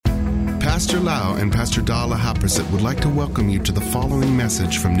Pastor Lau and Pastor Dala Haprasit would like to welcome you to the following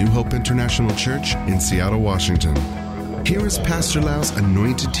message from New Hope International Church in Seattle, Washington. Here is Pastor Lau's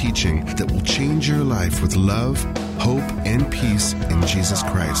anointed teaching that will change your life with love, hope, and peace in Jesus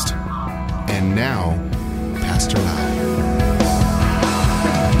Christ. And now, Pastor Lau.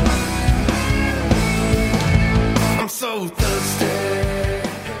 I'm so thirsty.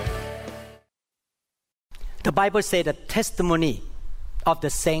 The Bible says the testimony of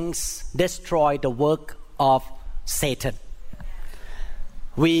the saints destroy the work of Satan.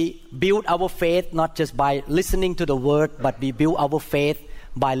 We build our faith not just by listening to the word, but we build our faith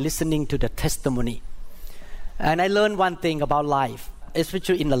by listening to the testimony. And I learned one thing about life,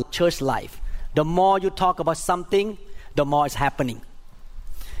 especially in the church life. The more you talk about something, the more it's happening.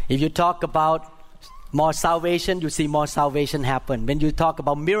 If you talk about more salvation, you see more salvation happen. When you talk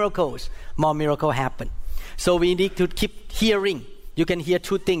about miracles, more miracles happen. So we need to keep hearing. You can hear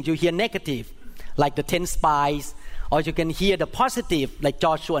two things. You hear negative, like the 10 spies, or you can hear the positive, like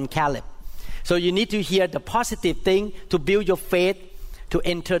Joshua and Caleb. So you need to hear the positive thing to build your faith to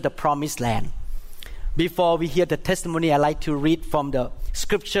enter the promised land. Before we hear the testimony, I like to read from the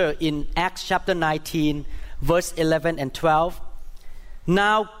scripture in Acts chapter 19, verse 11 and 12.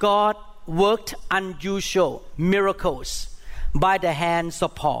 Now God worked unusual miracles by the hands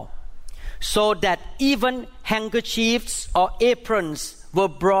of Paul, so that even handkerchiefs or aprons were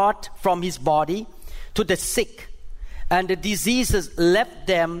brought from his body to the sick, and the diseases left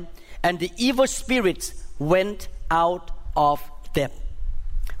them, and the evil spirits went out of them.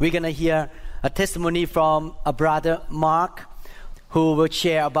 We're going to hear a testimony from a brother, Mark, who will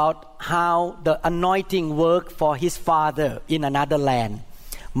share about how the anointing worked for his father in another land.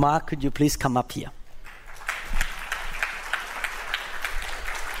 Mark, could you please come up here?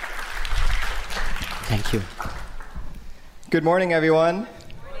 Thank you. Good morning, everyone.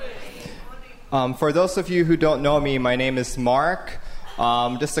 For those of you who don't know me, my name is Mark.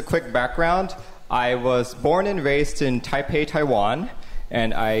 Just a quick background. I was born and raised in Taipei, Taiwan,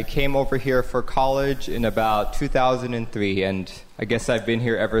 and I came over here for college in about 2003, and I guess I've been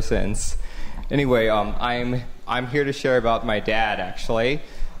here ever since. Anyway, I'm here to share about my dad, actually.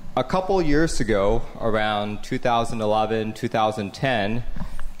 A couple years ago, around 2011, 2010,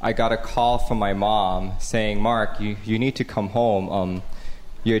 I got a call from my mom saying, Mark, you need to come home.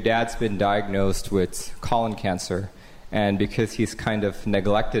 Your dad's been diagnosed with colon cancer, and because he's kind of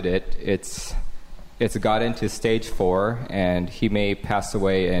neglected it, it's got into stage 4, and he may pass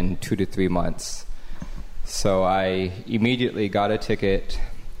away in 2 to 3 months. So I immediately got a ticket,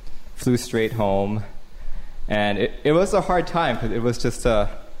 flew straight home, and it was a hard time because it was just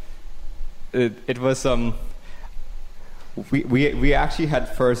We actually had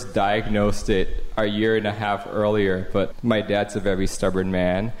first diagnosed it a year and a half earlier, but my dad's a very stubborn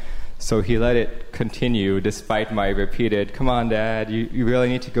man, so he let it continue despite my repeated, come on, Dad, you really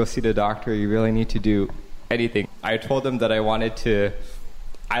need to go see the doctor, you really need to do anything. I told him that I'd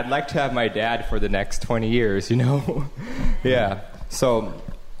like to have my dad for the next 20 years, Yeah, so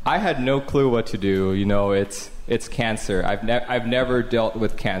I had no clue what to do, It's cancer. I've never dealt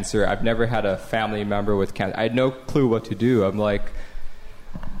with cancer. I've never had a family member with cancer. I had no clue what to do. I'm like,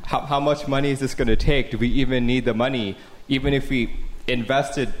 how much money is this going to take? Do we even need the money? Even if we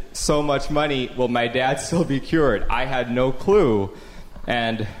invested so much money, will my dad still be cured? I had no clue.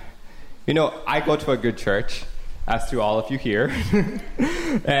 And, I go to a good church, as do all of you here.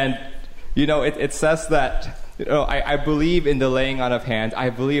 And, it says that I believe in the laying on of hands.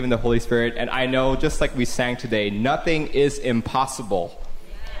 I believe in the Holy Spirit. And I know, just like we sang today, nothing is impossible.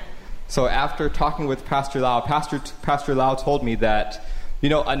 So after talking with Pastor Lau, Pastor Lau told me that,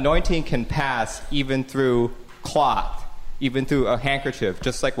 anointing can pass even through cloth, even through a handkerchief,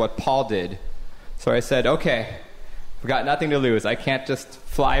 just like what Paul did. So I said, okay, I've got nothing to lose. I can't just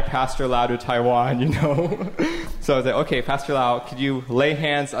fly Pastor Lau to Taiwan, So I said, okay, Pastor Lau, could you lay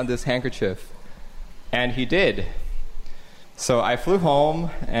hands on this handkerchief? And he did. So I flew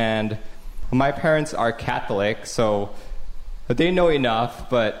home, and my parents are Catholic, so they know enough,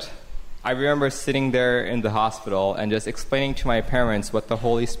 but I remember sitting there in the hospital and just explaining to my parents what the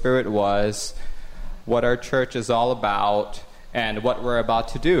Holy Spirit was, what our church is all about, and what we're about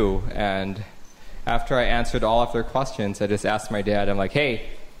to do. And after I answered all of their questions, I just asked my dad, I'm like,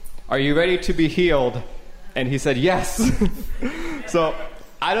 hey, are you ready to be healed? And he said, yes. So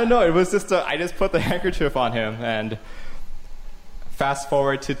I don't know. It was just I just put the handkerchief on him, and fast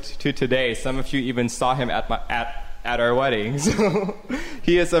forward to today. Some of you even saw him at our wedding. So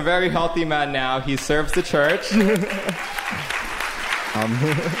he is a very healthy man now. He serves the church.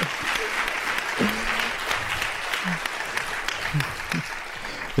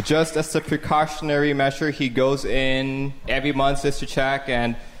 Just as a precautionary measure, he goes in every month just to check,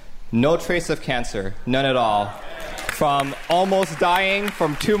 and no trace of cancer, none at all. From almost dying,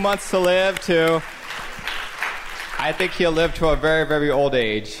 from 2 months to live to, I think he'll live to a very, very old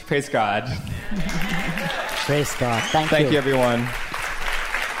age. Praise God. Praise God. Thank you, everyone.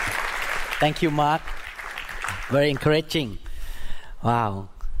 Thank you, Mark. Very encouraging. Wow.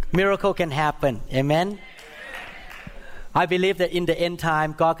 Miracle can happen. Amen. I believe that in the end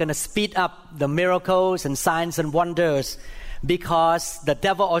time, God going to speed up the miracles and signs and wonders, because the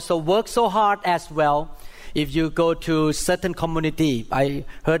devil also works so hard as well. If you go to certain community, I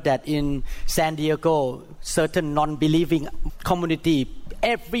heard that in San Diego, certain non-believing community,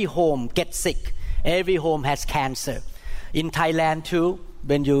 every home gets sick. Every home has cancer. In Thailand too,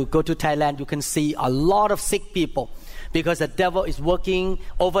 when you go to Thailand, you can see a lot of sick people, because the devil is working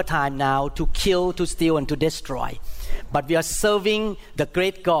overtime now to kill, to steal, and to destroy. But we are serving the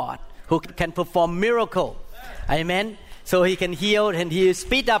great God who can perform miracle. Amen. So he can heal and he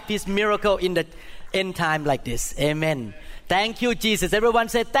speed up his miracle in the end time like this. Amen. Thank you, Jesus. Everyone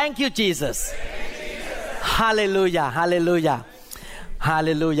say, thank you, Jesus. Thank you, Jesus. Hallelujah. Hallelujah.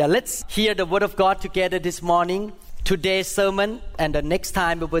 Hallelujah. Let's hear the word of God together this morning. Today's sermon and the next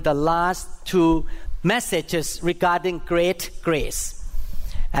time will be the last two messages regarding great grace.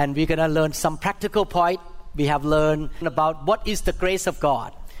 And we're going to learn some practical point. We have learned about what is the grace of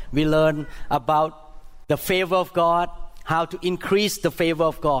God. We learn about the favor of God, how to increase the favor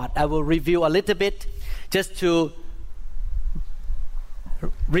of God. I will review a little bit just to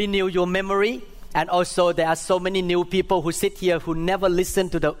renew your memory. And also there are so many new people who sit here who never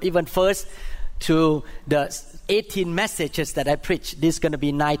listened to the even first to the 18 messages that I preached. This is going to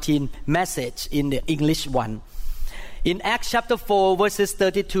be 19 message in the English one. In Acts chapter 4, verses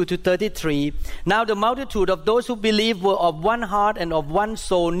 32 to 33, now the multitude of those who believed were of one heart and of one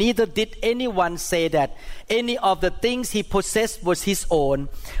soul. Neither did anyone say that any of the things he possessed was his own,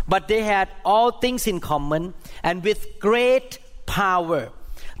 but they had all things in common, and with great power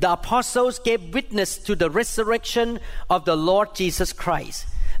the apostles gave witness to the resurrection of the Lord Jesus Christ,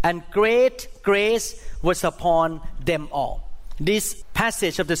 and great grace was upon them all. This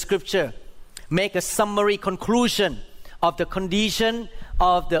passage of the scripture make a summary conclusion of the condition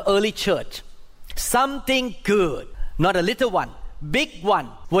of the early church. Something good, not a little one, big one,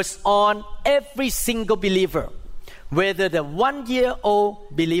 was on every single believer, whether the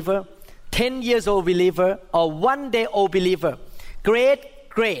 1-year-old believer, 10 years old believer, or 1-day-old believer. Great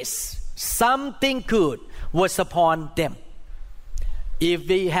grace, something good was upon them. If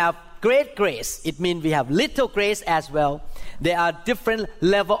we have great grace, it means we have little grace as well. There are different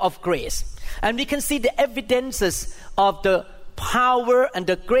levels of grace. And we can see the evidences of the power and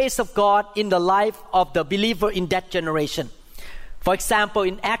the grace of God in the life of the believer in that generation. For example,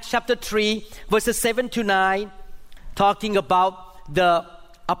 in Acts chapter 3, verses 7 to 9, talking about the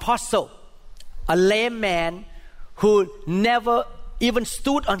apostle, a lame man who never even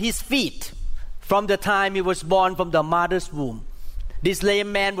stood on his feet from the time he was born from the mother's womb. This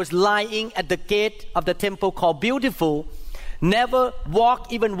lame man was lying at the gate of the temple called Beautiful, never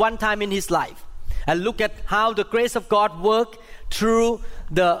walked even one time in his life. And look at how the grace of God worked through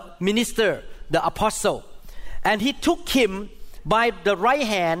the minister, the apostle. And he took him by the right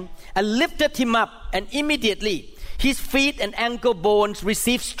hand and lifted him up, and immediately his feet and ankle bones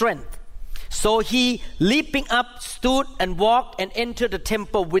received strength. So he, leaping up, stood and walked and entered the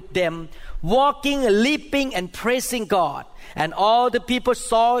temple with them, walking, leaping, and praising God. And all the people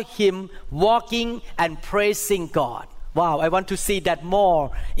saw him walking and praising God. Wow, I want to see that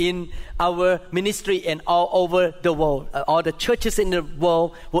more in our ministry and all over the world. All the churches in the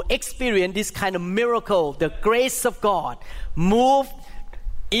world will experience this kind of miracle, the grace of God, move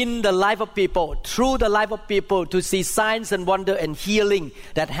in the life of people, through the life of people, to see signs and wonder and healing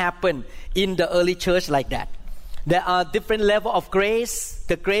that happen in the early church like that. There are different levels of grace.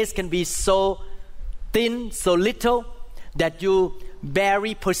 The grace can be so thin, so little, that you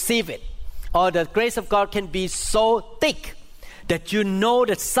barely perceive it. Or the grace of God can be so thick that you know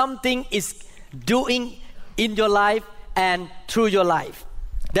that something is doing in your life and through your life.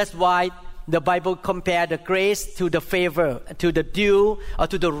 That's why the Bible compares the grace to the favor, to the dew, or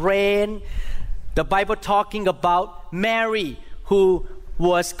to the rain. The Bible talking about Mary, who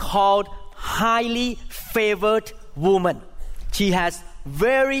was called highly favored woman. She has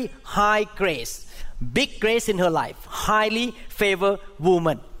very high grace, big grace in her life, highly favored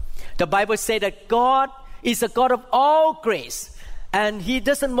woman. The Bible says that God is a God of all grace, and He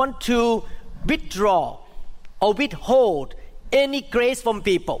doesn't want to withdraw or withhold any grace from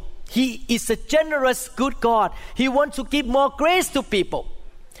people. He is a generous, good God. He wants to give more grace to people.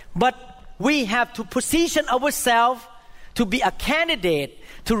 but we have to position ourselves to be a candidate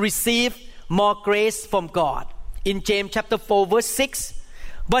to receive more grace from God. In James chapter 4 verse 6,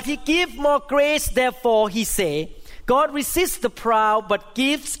 but he gives more grace, therefore he say, God resists the proud but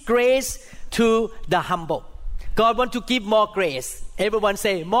gives grace to the humble. God wants to give more grace. Everyone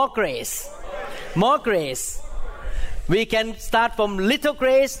say, more grace. More grace. We can start from little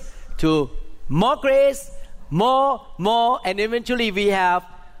grace to more grace, more, and eventually we have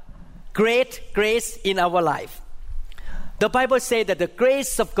great grace in our life. The Bible says that the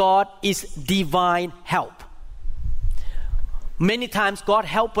grace of God is divine help. Many times God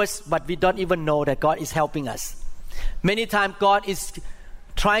helps us, but we don't even know that God is helping us. Many times God is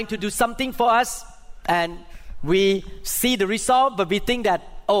trying to do something for us, and we see the result, but we think that,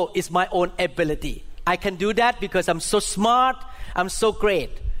 oh, it's my own ability. I can do that because I'm so smart, I'm so great.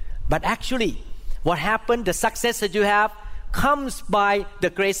 But actually, what happened, the success that you have, comes by the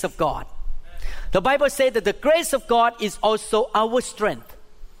grace of God. The Bible says that the grace of God is also our strength,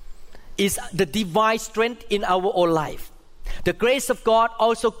 is the divine strength in our own life. The grace of God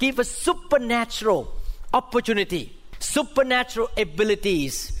also gives us supernatural opportunity, supernatural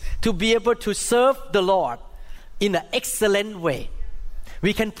abilities to be able to serve the Lord in an excellent way.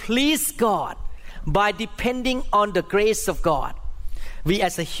 We can please God by depending on the grace of God. We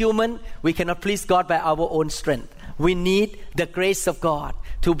as a human, we cannot please God by our own strength. We need the grace of God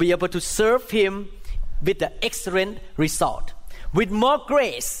to be able to serve Him with the excellent result. With more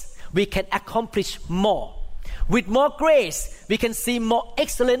grace, we can accomplish more. With more grace, we can see more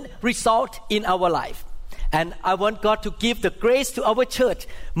excellent result in our life. And I want God to give the grace to our church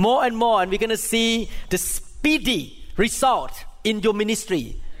more and more, and we're going to see the speedy result in your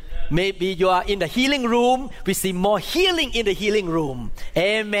ministry. Maybe you are in the healing room, we see more healing in the healing room.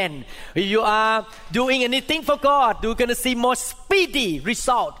 Amen. If you are doing anything for God, you're going to see more speedy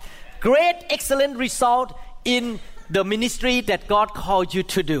result. Great, excellent result in the ministry that God called you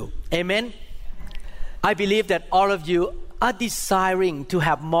to do. Amen. I believe that all of you are desiring to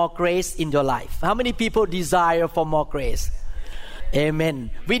have more grace in your life. How many people desire for more grace?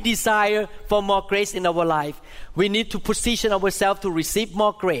 Amen. We desire for more grace in our life. We need to position ourselves to receive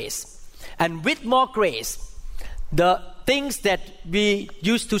more grace. And with more grace, the things that we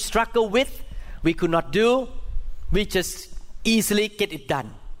used to struggle with, we could not do, we just easily get it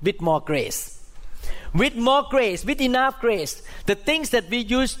done with more grace. With more grace, with enough grace, the things that we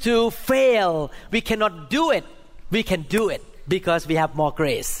used to fail, we cannot do it. We can do it because we have more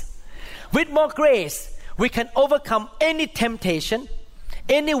grace. With more grace, we can overcome any temptation,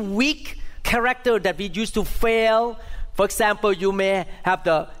 any weak character that we used to fail. For example, you may have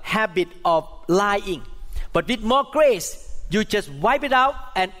the habit of lying. But with more grace, you just wipe it out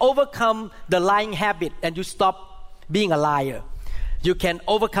and overcome the lying habit, and you stop being a liar. You can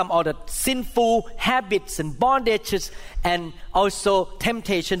overcome all the sinful habits and bondages and also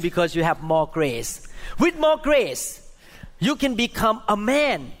temptation because you have more grace. With more grace, you can become a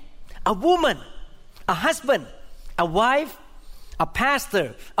man, a woman, a husband, a wife, a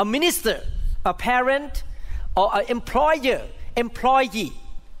pastor, a minister, a parent, or an employer, employee,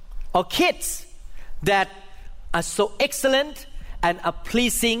 or kids that are so excellent and are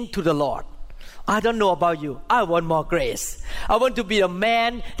pleasing to the Lord. I don't know about you. I want more grace. I want to be a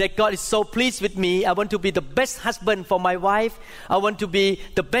man that God is so pleased with me. I want to be the best husband for my wife. I want to be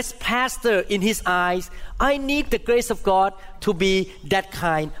the best pastor in His eyes. I need the grace of God to be that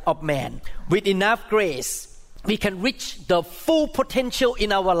kind of man. With enough grace, we can reach the full potential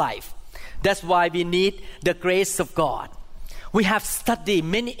in our life. That's why we need the grace of God. We have studied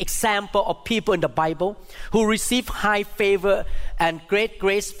many examples of people in the Bible who received high favor and great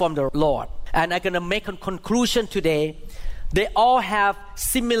grace from the Lord. And I'm going to make a conclusion today. They all have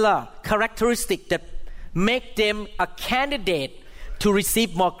similar characteristics that make them a candidate to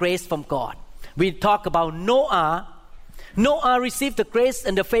receive more grace from God. We talk about Noah. Noah received the grace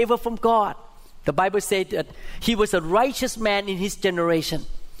and the favor from God. The Bible said that he was a righteous man in his generation.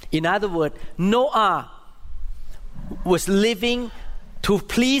 In other words, Noah was living to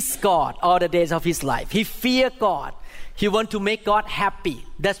please God all the days of his life. He feared God. He wanted to make God happy.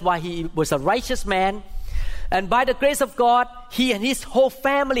 That's why he was a righteous man. And by the grace of God, he and his whole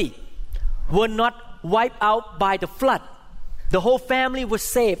family were not wiped out by the flood. The whole family was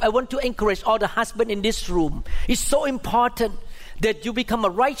saved. I want to encourage all the husbands in this room. It's so important that you become a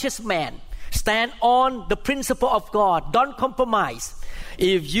righteous man. Stand on the principle of God. Don't compromise.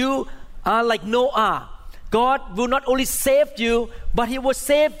 If you are like Noah, God will not only save you, but He will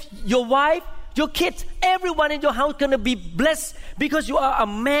save your wife, your kids, everyone in your house going to be blessed because you are a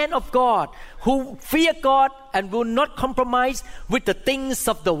man of God who fear God and will not compromise with the things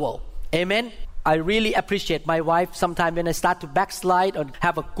of the world. Amen. I really appreciate my wife. Sometimes when I start to backslide or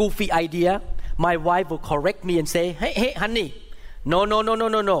have a goofy idea, my wife will correct me and say, hey, honey,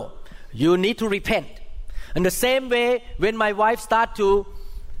 no. You need to repent. In the same way, when my wife starts to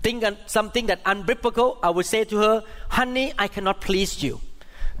think something that unbiblical, I will say to her, honey, I cannot please you.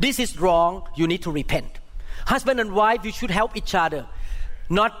 This is wrong. You need to repent. Husband and wife, you should help each other,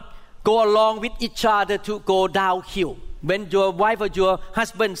 not go along with each other to go downhill. When your wife or your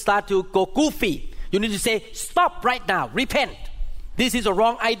husband start to go goofy, you need to say, stop right now, repent. This is a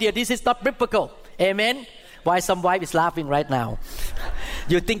wrong idea. This is not biblical. Amen. Why some wife is laughing right now?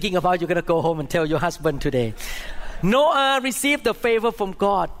 You're thinking about you're going to go home and tell your husband today. Noah received the favor from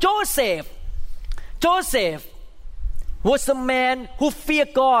God. Joseph was a man who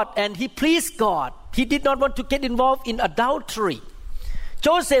feared God and he pleased God. He did not want to get involved in adultery.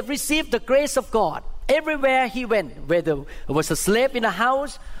 Joseph received the grace of God everywhere he went, whether it was a slave in a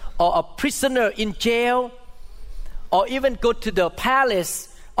house or a prisoner in jail or even go to the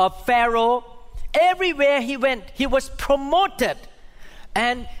palace of Pharaoh. Everywhere he went, he was promoted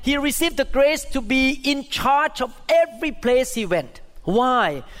and he received the grace to be in charge of every place he went.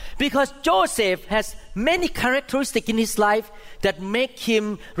 Why? Because Joseph has many characteristics in his life that make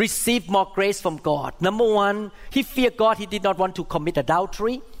him receive more grace from God. Number one, he feared God. He did not want to commit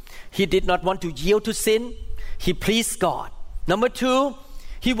adultery. He did not want to yield to sin. He pleased God. Number two,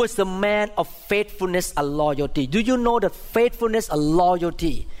 he was a man of faithfulness and loyalty. Do you know that faithfulness and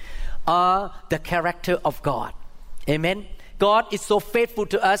loyalty are the character of God? Amen. God is so faithful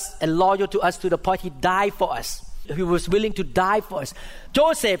to us and loyal to us to the point He died for us. He was willing to die for us.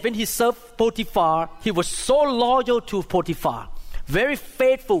 Joseph, when he served Potiphar, he was so loyal to Potiphar, very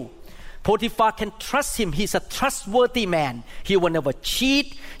faithful. Potiphar can trust him. He's a trustworthy man. He will never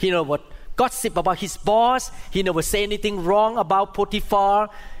cheat. He never gossip about his boss. He never say anything wrong about Potiphar,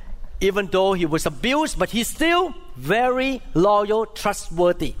 even though he was abused, but he's still very loyal,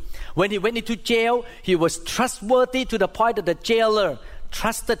 trustworthy. When he went into jail, he was trustworthy to the point that the jailer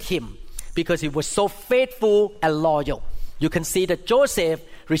trusted him because he was so faithful and loyal. You can see that Joseph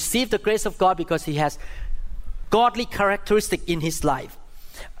received the grace of God because he has godly characteristics in his life.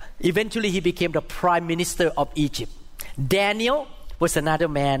 Eventually, he became the prime minister of Egypt. Daniel was another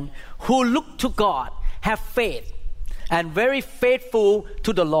man who looked to God, have faith, and very faithful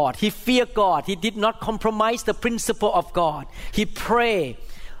to the Lord. He feared God. He did not compromise the principle of God. He prayed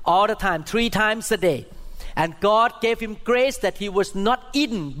all the time, 3 times a day. And God gave him grace that he was not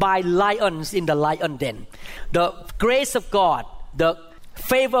eaten by lions in the lion den. The grace of God, the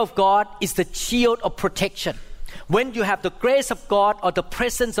favor of God is the shield of protection. When you have the grace of God or the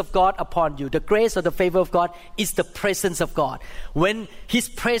presence of God upon you, the grace or the favor of God is the presence of God. When His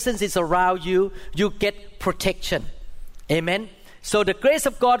presence is around you, you get protection. Amen. So the grace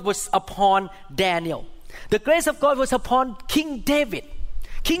of God was upon Daniel. The grace of God was upon King David.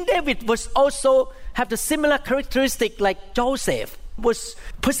 King David was also have the similar characteristic like Joseph, was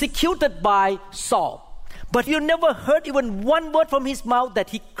persecuted by Saul. But you never heard even one word from his mouth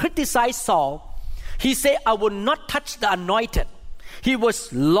that he criticized Saul. He said, I will not touch the anointed. He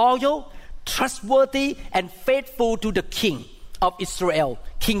was loyal, trustworthy, and faithful to the king of Israel,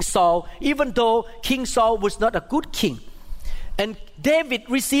 King Saul, even though King Saul was not a good king. And David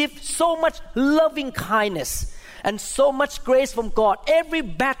received so much loving kindness and so much grace from God. Every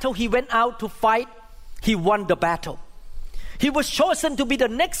battle he went out to fight, he won the battle. He was chosen to be the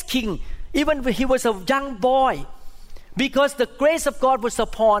next king, even when he was a young boy, because the grace of God was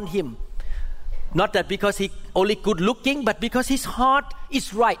upon him. Not that because he only good looking, but because his heart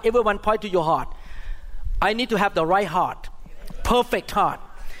is right. Everyone point to your heart. I need to have the right heart, perfect heart.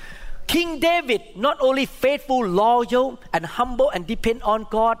 King David, not only faithful, loyal, and humble and depend on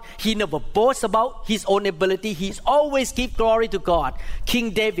God, he never boasts about his own ability. He always give glory to God. King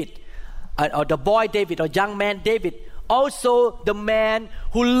David, or the boy David, or young man David, also the man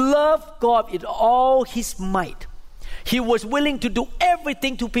who loved God with all his might. He was willing to do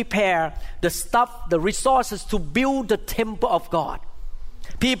everything to prepare the stuff, the resources to build the temple of God.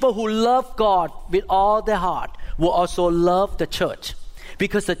 People who love God with all their heart will also love the church,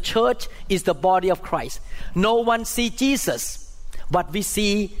 because the church is the body of Christ. No one sees Jesus, but we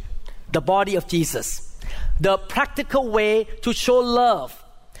see the body of Jesus. The practical way to show love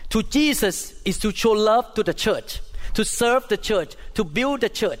to Jesus is to show love to the church, to serve the church, to build the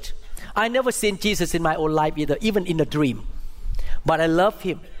church. I never seen Jesus in my own life either, even in a dream. But I love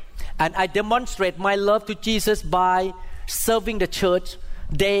Him. And I demonstrate my love to Jesus by serving the church,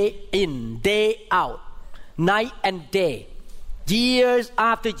 day in, day out, night and day, years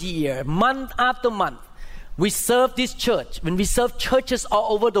after year, month after month. We serve this church, when we serve churches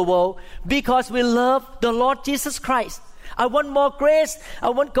all over the world, because we love the Lord Jesus Christ. I want more grace. I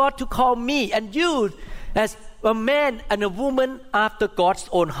want God to call me and you as a man and a woman after God's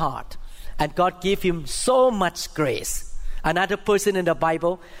own heart. And God gave him so much grace. Another person in the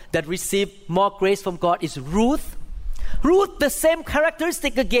Bible that received more grace from God is Ruth. Ruth, the same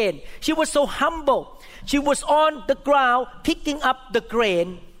characteristic again. She was so humble. She was on the ground picking up the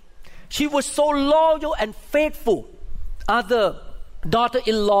grain. She was so loyal and faithful. Other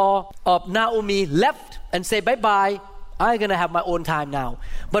daughter-in-law of Naomi left and said, bye-bye, I'm going to have my own time now.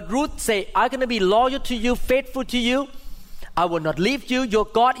 But Ruth said, I'm going to be loyal to you, faithful to you. I will not leave you. Your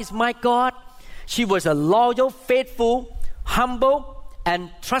God is my God. She was a loyal, faithful, humble,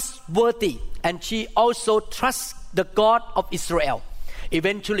 and trustworthy. And she also trusts the God of Israel.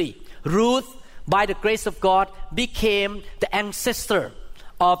 Eventually, Ruth, by the grace of God, became the ancestor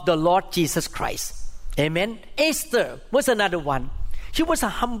of the Lord Jesus Christ. Amen. Esther was another one. She was a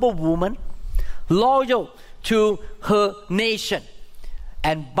humble woman, loyal to her nation.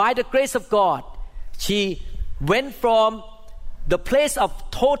 And by the grace of God, she went from the place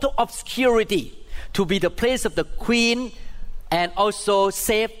of total obscurity to be the place of the queen and also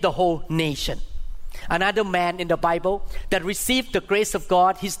saved the whole nation. Another man in the Bible that received the grace of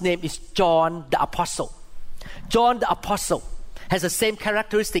God, his name is John the Apostle. John the Apostle has the same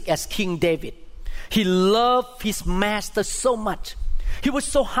characteristic as King David. He loved his master so much. He was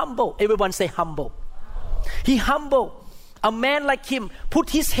so humble. Everyone say humble. He humble. A man like him put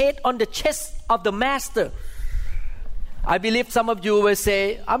his head on the chest of the master. I believe some of you will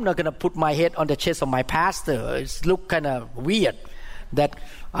say, I'm not going to put my head on the chest of my pastor. It looks kind of weird that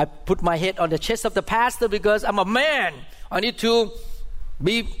I put my head on the chest of the pastor because I'm a man. I need to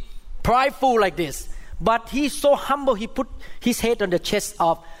be prideful like this. But he's so humble, he put his head on the chest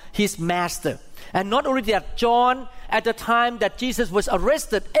of his master. And not only that, John, at the time that Jesus was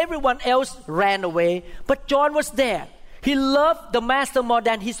arrested, everyone else ran away, but John was there. He loved the master more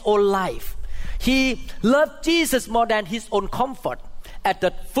than his own life. He loved Jesus more than his own comfort. At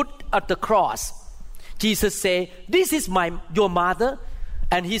the foot of the cross, Jesus said, this is your mother.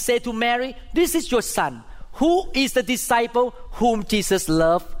 And he said to Mary, this is your son. Who is the disciple whom Jesus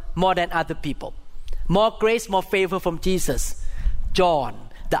loved more than other people? More grace, more favor from Jesus. John,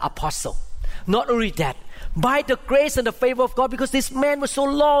 the apostle. Not only that, by the grace and the favor of God, because this man was so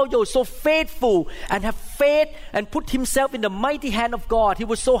loyal, so faithful, and have faith and put himself in the mighty hand of God. He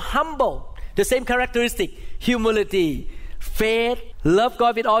was so humble. The same characteristic, humility, faith, love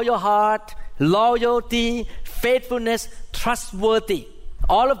God with all your heart, loyalty, faithfulness, trustworthy.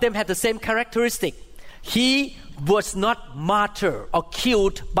 All of them had the same characteristic. He was not martyred or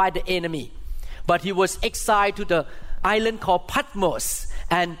killed by the enemy, but he was exiled to the island called Patmos,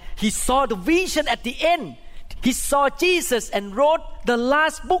 and he saw the vision at the end. He saw Jesus and wrote the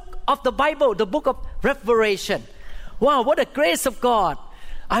last book of the Bible, the book of Revelation. Wow, what a grace of God.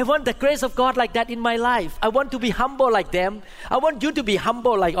 I want the grace of God like that in my life. I want to be humble like them. I want you to be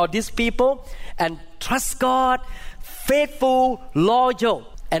humble like all these people and trust God, faithful, loyal,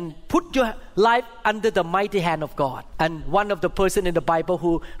 and put your life under the mighty hand of God. And one of the person in the Bible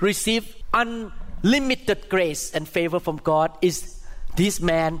who received unlimited grace and favor from God is this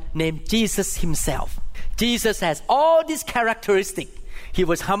man named Jesus himself. Jesus has all these characteristics. He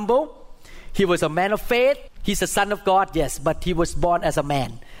was humble. He was a man of faith. He's a son of God, yes, but he was born as a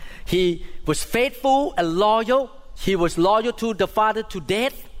man. He was faithful and loyal. He was loyal to the Father to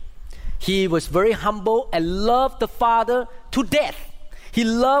death. He was very humble and loved the Father to death. He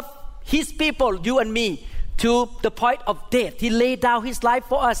loved his people, you and me, to the point of death. He laid down his life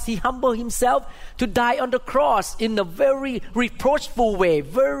for us. He humbled himself to die on the cross in a very reproachful way,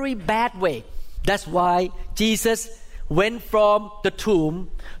 very bad way. That's why Jesus went from the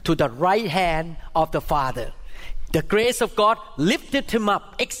tomb to the right hand of the Father. The grace of God lifted him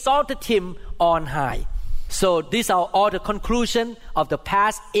up, exalted him on high. So these are all the conclusion of the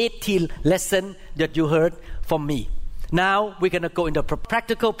past 18 lessons that you heard from me. Now we're going to go into the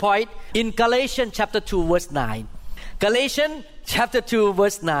practical point in Galatians chapter 2 verse 9. Galatians chapter 2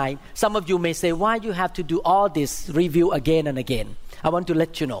 verse 9. Some of you may say, why you have to do all this review again and again? I want to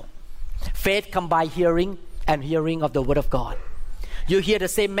let you know. Faith comes by hearing, and hearing of the word of God. You hear the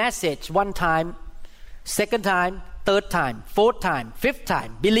same message one time, second time, third time, fourth time, fifth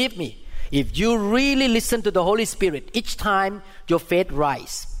time. Believe me, if you really listen to the Holy Spirit, each time your faith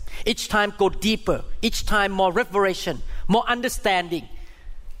rise. Each time go deeper. Each time more revelation, more understanding.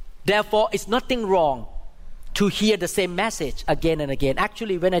 Therefore, it's nothing wrong to hear the same message again and again.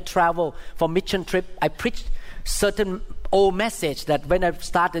 Actually, when I travel for mission trip, I preach certain old message that when I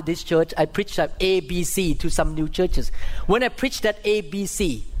started this church, I preached ABC to some new churches. When I preached that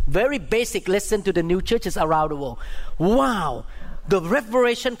ABC, very basic lesson to the new churches around the world, wow, the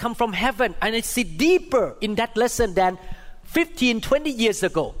revelation come from heaven, and I see deeper in that lesson than 15, 20 years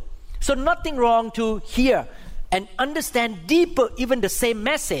ago. So nothing wrong to hear and understand deeper even the same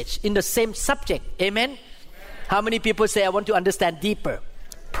message in the same subject. Amen? How many people say, I want to understand deeper?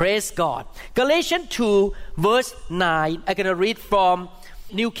 Praise God. Galatians 2 verse 9. I'm going to read from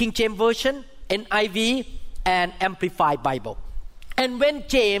New King James Version, NIV, and Amplified Bible. And when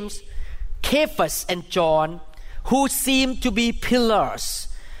James, Cephas, and John, who seemed to be pillars,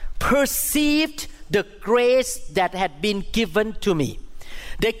 perceived the grace that had been given to me,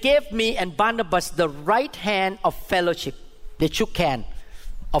 they gave me and Barnabas the right hand of fellowship. They shook hands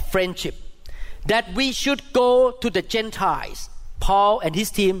of friendship, that we should go to the Gentiles. Paul and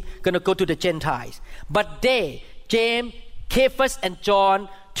his team going to go to the Gentiles. But they, James, Cephas, and John,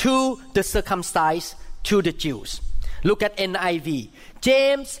 to the circumcised, to the Jews. Look at NIV.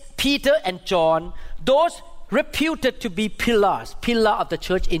 James, Peter, and John, those reputed to be pillar of the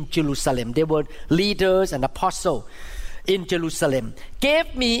church in Jerusalem. They were leaders and apostles in Jerusalem.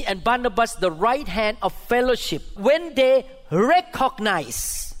 Gave me and Barnabas the right hand of fellowship when they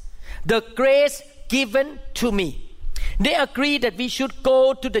recognized the grace given to me. They agreed that we should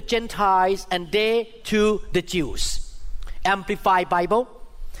go to the Gentiles and they to the Jews. Amplified Bible.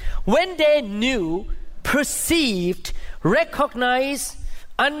 When they knew, perceived, recognized,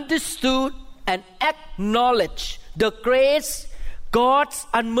 understood, and acknowledged the grace, God's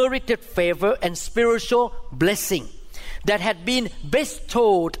unmerited favor and spiritual blessing that had been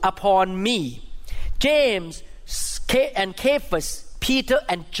bestowed upon me, James and Cephas, Peter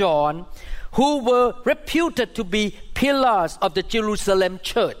and John, who were reputed to be pillars of the Jerusalem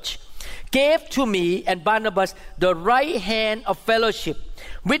church, gave to me and Barnabas the right hand of fellowship,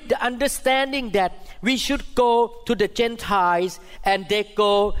 with the understanding that we should go to the Gentiles and they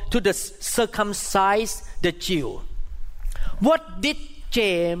go to the circumcised, the Jew. What did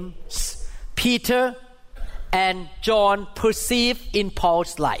James, Peter, and John perceive in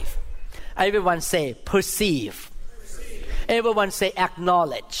Paul's life? Everyone say perceive. Everyone say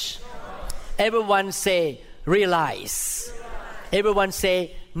acknowledge. Everyone say realize. Everyone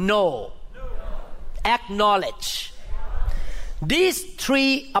say know. Acknowledge. These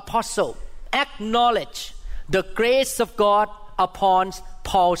three apostles acknowledge the grace of God upon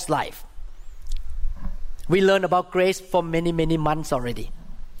Paul's life. We learned about grace for many months already.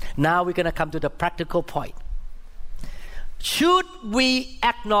 Now we're going to come to the practical point. Should we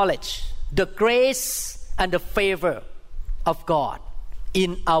acknowledge the grace and the favor of God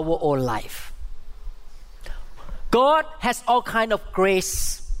in our own life? God has all kinds of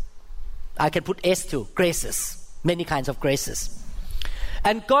grace. I can put S to graces. Many kinds of graces.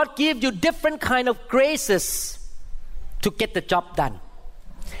 And God gives you different kind of graces to get the job done.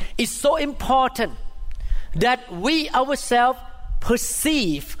 It's so important that we ourselves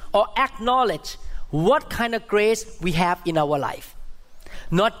perceive or acknowledge what kind of grace we have in our life.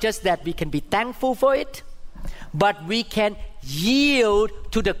 Not just that we can be thankful for it, but we can yield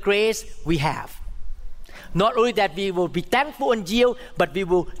to the grace we have. Not only that we will be thankful and yield, but we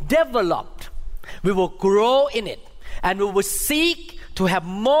will develop, we will grow in it, and we will seek to have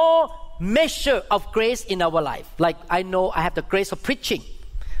more measure of grace in our life. Like I know I have the grace of preaching.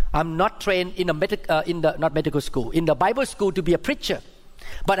 I'm not trained in the Bible school to be a preacher,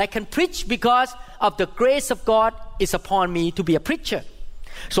 but I can preach because of the grace of God is upon me to be a preacher.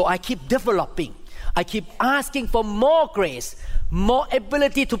 So I keep developing. I keep asking for more grace, more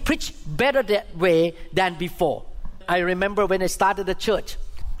ability to preach better that way than before. I remember when I started the church,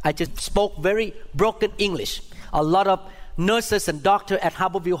 I just spoke very broken English. A lot of nurses and doctors at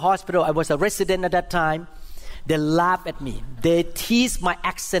Harborview Hospital, I was a resident at that time, they laughed at me. They teased my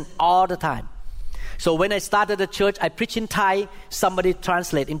accent all the time. So when I started the church, I preached in Thai. Somebody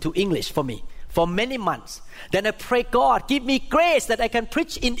translate into English for me for many months. Then I pray, God, give me grace that I can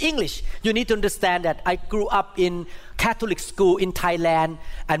preach in English. You need to understand that I grew up in Catholic school in Thailand,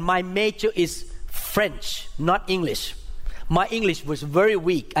 and my major is French, not English. My English was very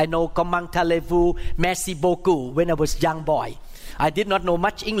weak. I know comment allez-vous, merci beaucoup when I was young boy. I did not know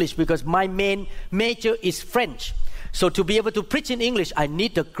much English because my main major is French. So to be able to preach in English, I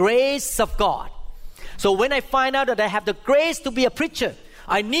need the grace of God. So when I find out that I have the grace to be a preacher,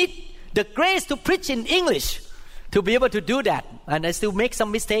 I need the grace to preach in English to be able to do that. And I still make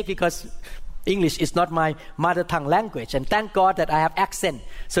some mistake because English is not my mother tongue language. And thank God that I have accent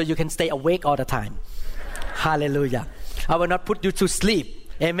so you can stay awake all the time. Hallelujah. I will not put you to sleep.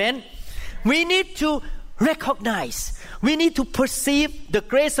 Amen. We need to recognize, we need to perceive the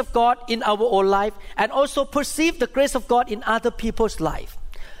grace of God in our own life and also perceive the grace of God in other people's life.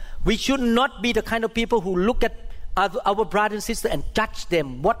 We should not be the kind of people who look at our brothers and sisters and judge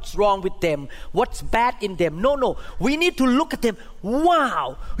them. What's wrong with them? What's bad in them? No. We need to look at them.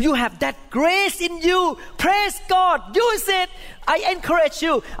 Wow, you have that grace in you. Praise God. Use it. I encourage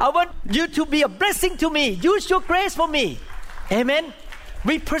you. I want you to be a blessing to me. Use your grace for me. Amen.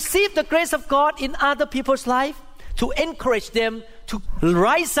 We perceive the grace of God in other people's life to encourage them to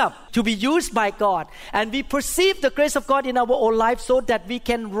rise up, to be used by God. And we perceive the grace of God in our own life so that we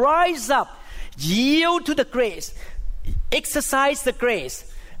can rise up, yield to the grace, exercise the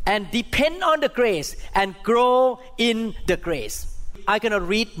grace, and depend on the grace and grow in the grace. I'm going to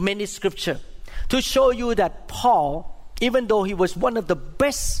read many scripture to show you that Paul, even though he was one of the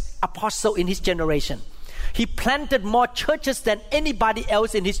best apostles in his generation, he planted more churches than anybody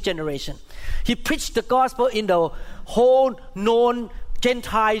else in his generation. He preached the gospel in the whole known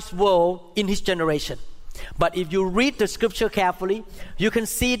Gentiles world in his generation. But if you read the scripture carefully, you can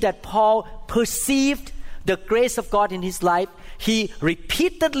see that Paul perceived the grace of God in his life. He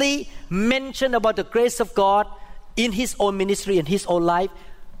repeatedly mentioned about the grace of God in his own ministry and his own life.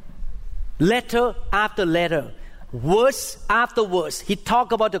 Letter after letter, verse after verse, he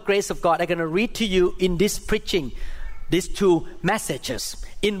talked about the grace of God. I'm going to read to you in this preaching these two messages.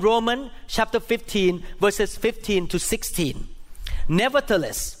 In Romans chapter 15, verses 15 to 16.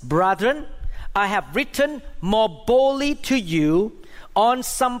 Nevertheless, brethren, I have written more boldly to you on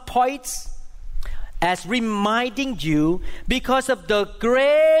some points, as reminding you because of the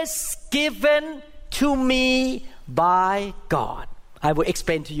grace given to me by God. I will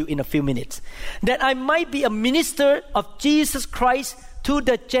explain to you in a few minutes. That I might be a minister of Jesus Christ to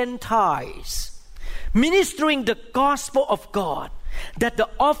the Gentiles, ministering the gospel of God, that the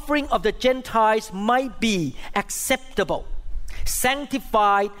offering of the Gentiles might be acceptable,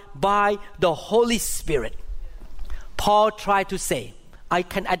 sanctified by the Holy Spirit. Paul tried to say, I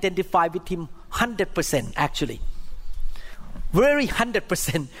can identify with him 100% actually. Very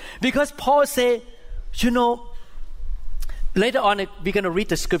 100%. Because Paul said, later on we're going to read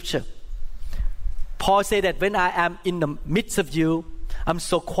the scripture. Paul said that when I am in the midst of you, I'm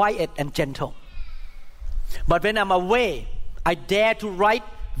so quiet and gentle. But when I'm away, I dare to write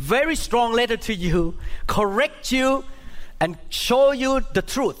very strong letter to you, correct you, and show you the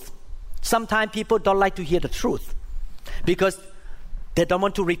truth. Sometimes people don't like to hear the truth because they don't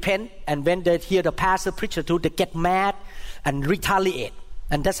want to repent, and when they hear the pastor preach the truth, they get mad and retaliate.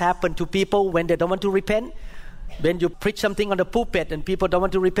 And that's happened to people when they don't want to repent. When you preach something on the pulpit and people don't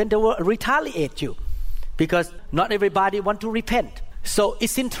want to repent, they will retaliate you because not everybody want to repent. So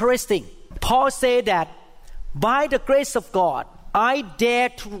it's interesting. Paul said that by the grace of God, I dare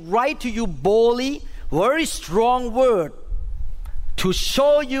to write to you boldly, very strong word to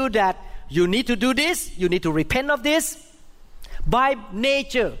show you that you need to do this, you need to repent of this. By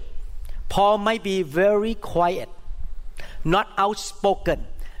nature, Paul might be very quiet, not outspoken,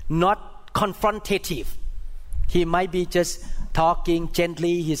 not confrontative. He might be just talking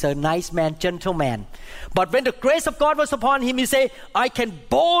gently. He's a nice man, gentleman. But when the grace of God was upon him, he said, I can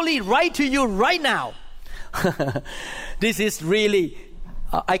boldly write to you right now. This is really,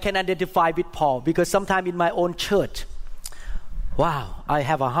 I can identify with Paul because sometimes in my own church, I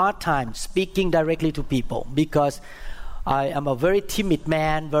have a hard time speaking directly to people because I am a very timid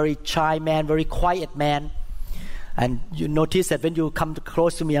man, very shy man, very quiet man. And you notice that when you come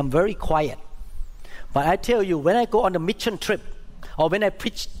close to me, I'm very quiet. But I tell you, when I go on a mission trip or when I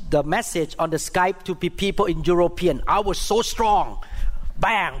preach the message on the Skype to people in European, I was so strong.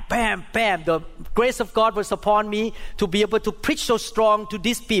 Bang, bam, bam. The grace of God was upon me to be able to preach so strong to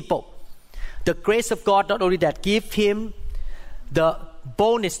these people. The grace of God, not only that, give him the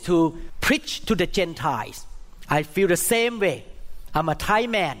bonus to preach to the Gentiles. I feel the same way. I'm a Thai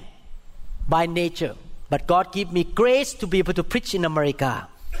man by nature, but God gave me grace to be able to preach in America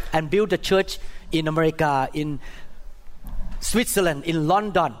and build a church in America, in Switzerland, in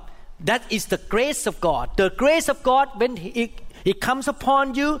London. That is the grace of God. The grace of God, when it comes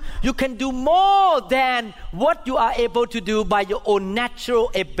upon you, you can do more than what you are able to do by your own natural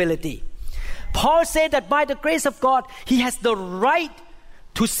ability. Paul said that by the grace of God, he has the right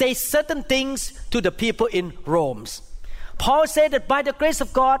to say certain things to the people in Rome. Paul said that by the grace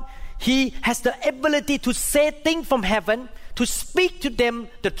of God, he has the ability to say things from heaven, to speak to them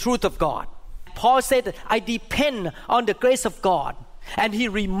the truth of God. Paul said that I depend on the grace of God. And he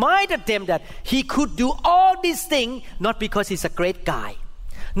reminded them that he could do all these things not because he's a great guy,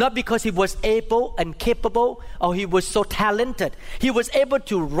 Not because he was able and capable or he was so talented. He was able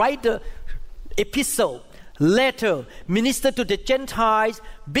to write the epistle, letter, minister to the Gentiles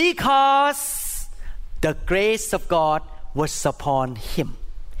because the grace of God was upon him.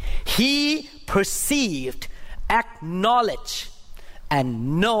 He perceived, acknowledged,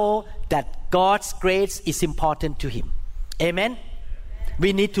 and know that God's grace is important to him. Amen?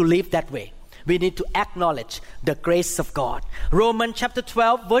 We need to live that way. We need to acknowledge the grace of God. Romans chapter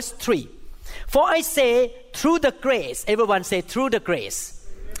 12 verse 3. For I say, through the grace, everyone say, through the grace,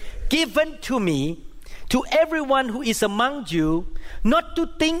 given to me, to everyone who is among you, not to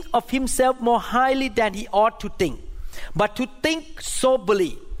think of himself more highly than he ought to think, but to think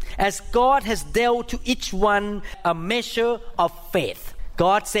soberly, as God has dealt to each one a measure of faith.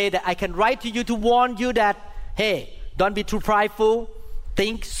 God said that I can write to you to warn you that, hey, don't be too prideful,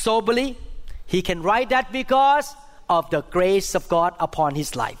 think soberly. He can write that because of the grace of God upon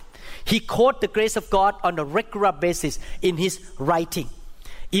his life. He quotes the grace of God on a regular basis in his writing.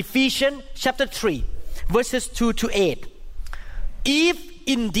 Ephesians chapter 3, verses 2 to 8. If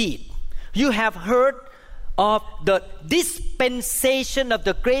indeed you have heard of the dispensation of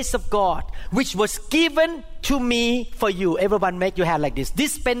the grace of God, which was given to me for you. Everyone make your hand like this.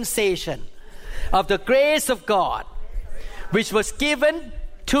 Dispensation of the grace of God, which was given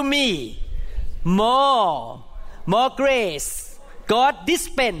to me. More grace. God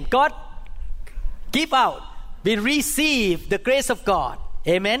dispense, God give out. We receive the grace of God.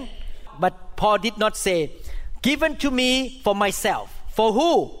 Amen. But Paul did not say, given to me for myself. For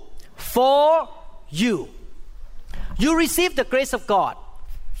who? For you. You receive the grace of God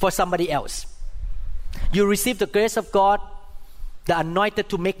for somebody else. You receive the grace of God, the anointed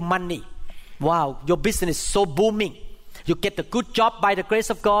to make money. Wow, your business is so booming. You get a good job by the grace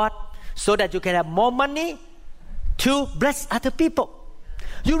of God so that you can have more money to bless other people.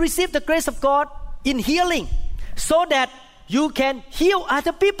 You receive the grace of God in healing so that you can heal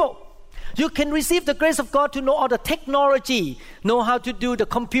other people. You can receive the grace of God to know all the technology, know how to do the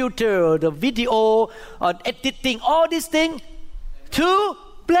computer, the video, editing, all these things to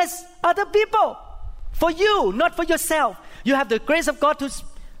bless other people. For you, not for yourself. You have the grace of God to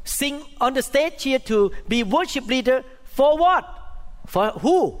sing on the stage here, to be worship leader. For what? For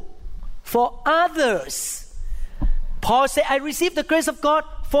who? For others. Paul said, I received the grace of God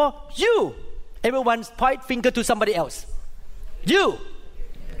for you. Everyone point finger to somebody else. You.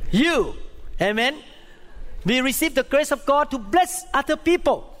 Amen. We receive the grace of God to bless other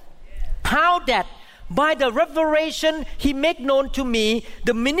people. How that? By the revelation He made known to me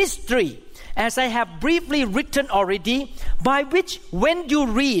the ministry, as I have briefly written already, by which when you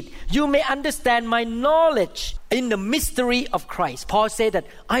read, you may understand my knowledge in the mystery of Christ. Paul said that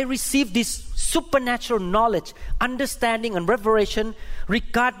I received this supernatural knowledge, understanding and revelation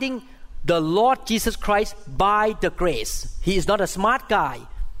regarding the Lord Jesus Christ by the grace. He is not a smart guy.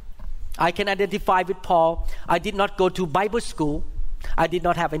 I can identify with Paul. I did not go to Bible school. I did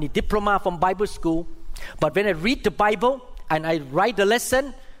not have any diploma from Bible school. But when I read the Bible and I write the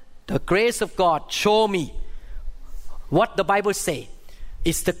lesson, the grace of God show me what the Bible say.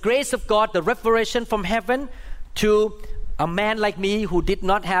 It's the grace of God, the revelation from heaven to a man like me who did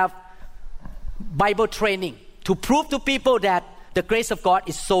not have Bible training, to prove to people that the grace of God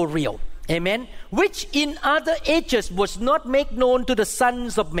is so real. Amen. Which in other ages was not made known to the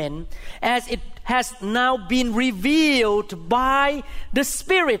sons of men, as it has now been revealed by the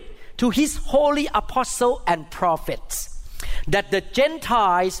Spirit to His holy apostle and prophets, that the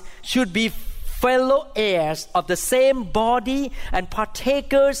Gentiles should be fellow heirs of the same body and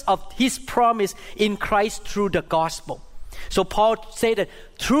partakers of His promise in Christ through the gospel. So Paul said that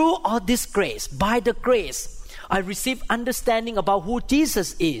through all this grace, by the grace, I receive understanding about who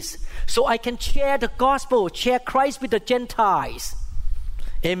Jesus is, so I can share the gospel, share Christ with the Gentiles.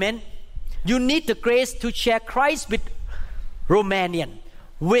 Amen. You need the grace to share Christ with Romanian,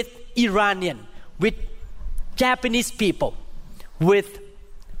 with Iranian, with Japanese people, with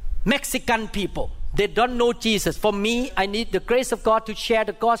Mexican people. They don't know Jesus. For me, I need the grace of God to share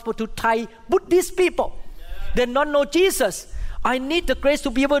the gospel to Thai Buddhist people. They don't know Jesus. I need the grace to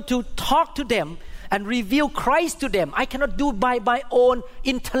be able to talk to them and reveal Christ to them. I cannot do it by my own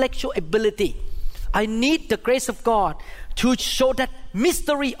intellectual ability. I need the grace of God to show that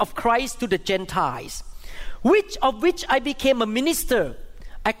mystery of Christ to the Gentiles, which I became a minister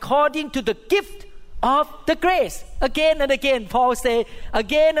according to the gift of the grace. Again and again, Paul says,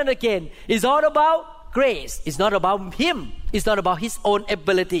 again and again, it's all about grace. It's not about him. It's not about his own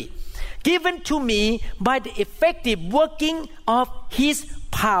ability. Given to me by the effective working of his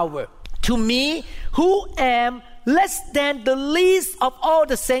power. To me, who am less than the least of all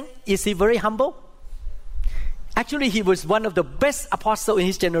the saints. Is he very humble? Actually, he was one of the best apostles in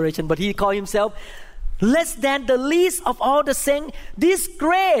his generation, but he called himself less than the least of all the saints. This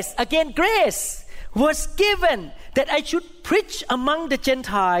grace, again grace, was given that I should preach among the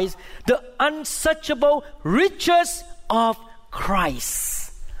Gentiles the unsearchable riches of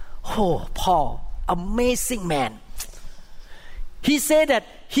Christ. Oh, Paul, amazing man. He said that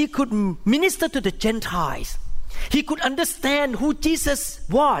he could minister to the Gentiles. He could understand who Jesus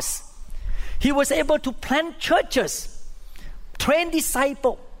was. He was able to plant churches, train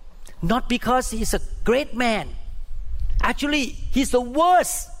disciples, not because he's a great man. Actually, he's the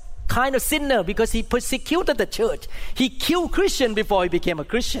worst kind of sinner because he persecuted the church. He killed Christians before he became a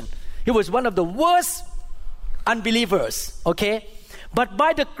Christian. He was one of the worst unbelievers, okay? But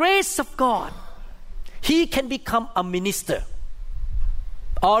by the grace of God, he can become a minister.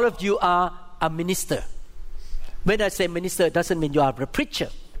 All of you are a minister. When I say minister, it doesn't mean you are a preacher.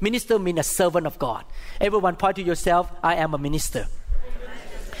 Minister means a servant of God. Everyone point to yourself, I am a minister.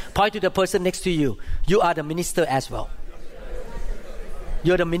 Point to the person next to you, you are the minister as well.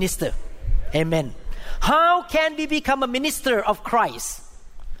 You're the minister. Amen. How can we become a minister of Christ?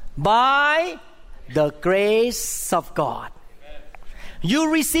 By the grace of God.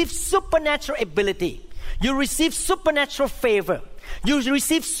 You receive supernatural ability. You receive supernatural favor. You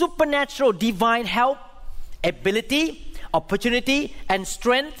receive supernatural divine help, ability, opportunity, and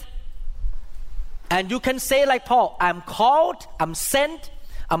strength. And you can say like Paul, I'm called, I'm sent,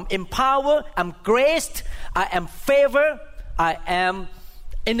 I'm empowered, I'm graced, I am favored, I am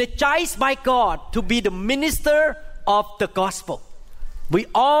energized by God to be the minister of the gospel. We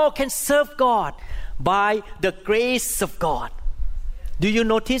all can serve God by the grace of God. Do you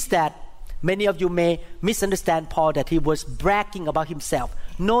notice that many of you may misunderstand Paul that he was bragging about himself?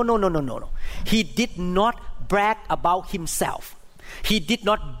 No. He did not brag about himself. He did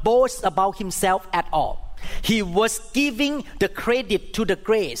not boast about himself at all. He was giving the credit to the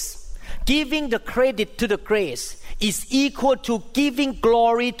grace. Giving the credit to the grace is equal to giving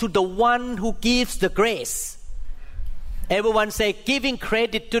glory to the one who gives the grace. Everyone say, giving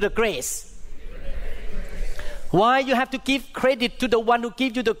credit to the grace. Why you have to give credit to the one who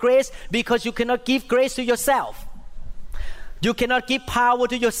gives you the grace? Because you cannot give grace to yourself. You cannot give power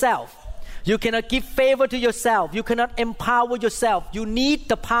to yourself. You cannot give favor to yourself. You cannot empower yourself. You need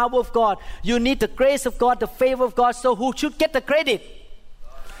the power of God. You need the grace of God, the favor of God. So who should get the credit?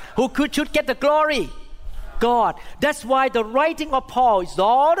 Should get the glory? God. That's why the writing of Paul is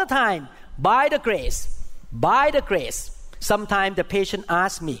all the time, by the grace. By the grace. Sometimes the patient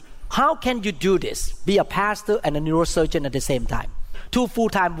asks me, how can you do this? Be a pastor and a neurosurgeon at the same time. 2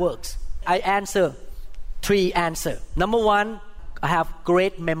 full-time works. I answer 3 answers. Number 1, I have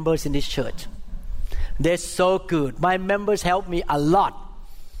great members in this church. They're so good. My members help me a lot.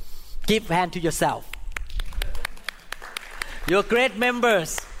 Give a hand to yourself. You're great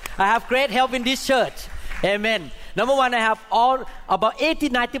members. I have great help in this church. Amen. Number 1, I have about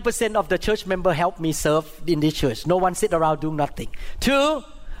 80-90% of the church member help me serve in this church. No one sit around doing nothing. 2,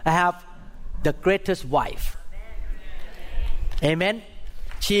 I have the greatest wife. Amen.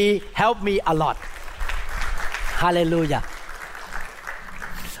 She helped me a lot. Hallelujah.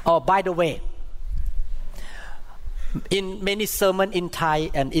 Oh, by the way, in many sermons in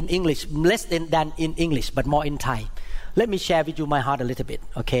Thai and in English, less than in English, but more in Thai. Let me share with you my heart a little bit,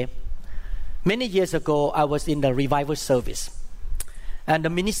 okay? Many years ago, I was in the revival service, and the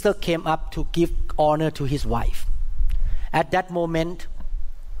minister came up to give honor to his wife. At that moment,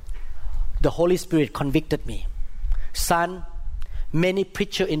 the Holy Spirit convicted me. Son, many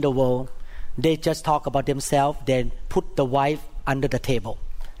preachers in the world, they just talk about themselves, then put the wife under the table.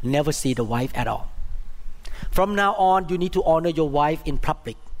 Never see the wife at all. From now on, you need to honor your wife in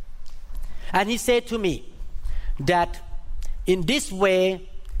public. And he said to me that in this way,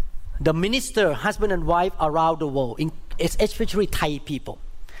 the minister, husband and wife around the world, especially Thai people,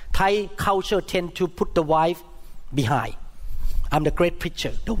 Thai culture tend to put the wife behind. I'm the great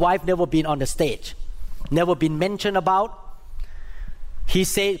preacher. The wife never been on the stage, never been mentioned about. He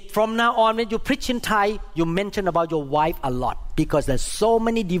said, from now on, when you preach in Thai, you mention about your wife a lot because there's so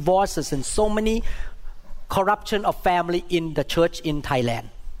many divorces and so many corruption of family in the church in Thailand.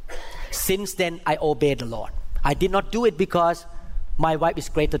 Since then, I obeyed the Lord. I did not do it because my wife is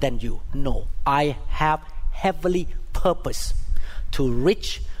greater than you. No, I have heavily purpose to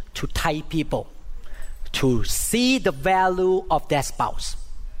reach to Thai people to see the value of their spouse.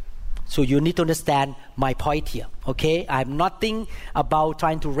 So you need to understand my point here, okay? I'm nothing about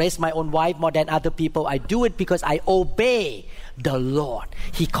trying to raise my own wife more than other people. I do it because I obey the Lord.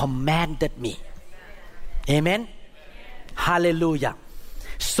 He commanded me. Amen? Hallelujah.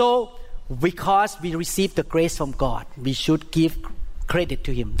 So, because we receive the grace from God, we should give credit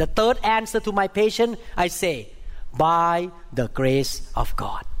to Him. The third answer to my patient, I say, by the grace of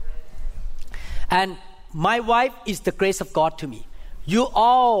God. And my wife is the grace of God to me. You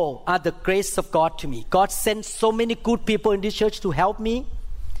all are the grace of God to me. God sent so many good people in this church to help me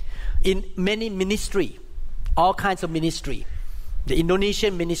in many ministry, all kinds of ministry. The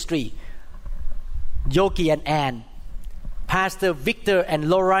Indonesian ministry, Yogi and Ann, Pastor Victor and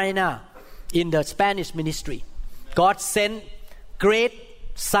Lorena in the Spanish ministry. God sent great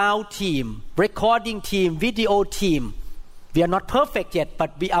sound team, recording team, video team. We are not perfect yet,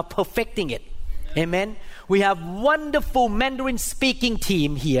 but we are perfecting it. Amen. We have wonderful Mandarin speaking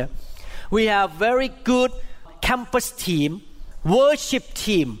team here. We have very good campus team, worship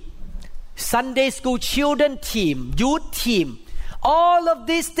team, Sunday school children team, youth team. All of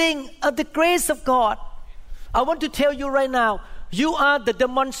these things are the grace of God. I want to tell you right now, you are the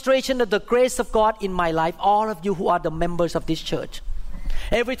demonstration of the grace of God in my life, all of you who are the members of this church.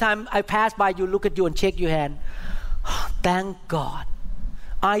 Every time I pass by you, look at you and shake your hand. Thank God.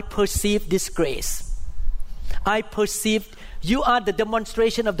 I perceive this grace. I perceived you are the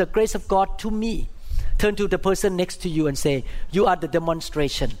demonstration of the grace of God to me. Turn to the person next to you and say, you are the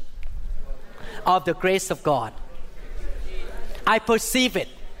demonstration of the grace of God. I perceive it.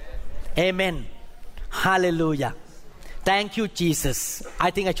 Amen. Hallelujah. Thank you, Jesus.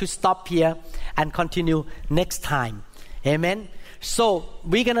 I think I should stop here and continue next time. Amen. So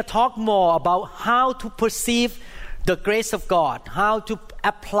we're going to talk more about how to perceive the grace of God, how to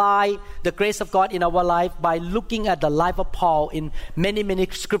apply the grace of God in our life by looking at the life of Paul in many, many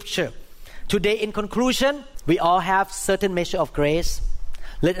scripture. Today, in conclusion, we all have certain measure of grace.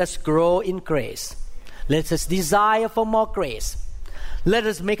 Let us grow in grace. Let us desire for more grace. Let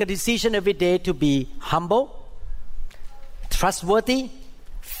us make a decision every day to be humble, trustworthy,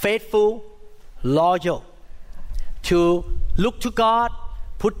 faithful, loyal, to look to God,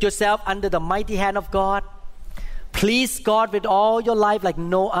 put yourself under the mighty hand of God, please God with all your life like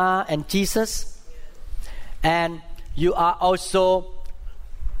Noah and Jesus, and you are also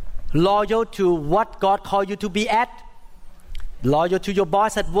loyal to what God called you to be at, loyal to your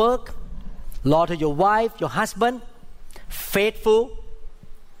boss at work, loyal to your wife, your husband, faithful,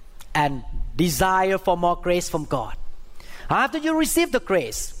 and desire for more grace from God. After you receive the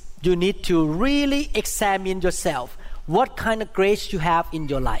grace, you need to really examine yourself. What kind of grace you have in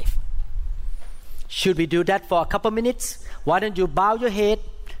your life? Should we do that for a couple minutes? Why don't you bow your head,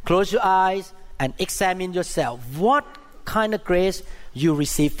 close your eyes, and examine yourself. What kind of grace you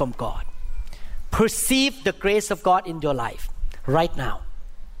receive from God? Perceive the grace of God in your life right now.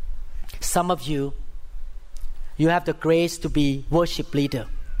 Some of you have the grace to be worship leader.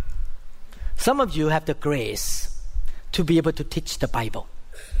 Some of you have the grace to be able to teach the Bible.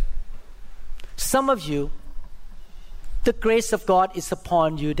 Some of you, the grace of God is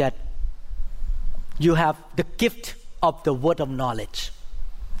upon you that you have the gift of the word of knowledge,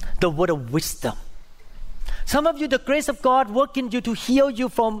 the word of wisdom. Some of you, the grace of God work in you to heal you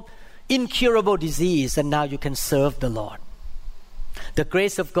from incurable disease, and now you can serve the Lord. The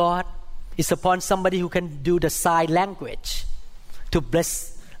grace of God is upon somebody who can do the sign language to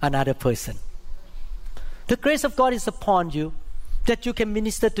bless another person. The grace of God is upon you that you can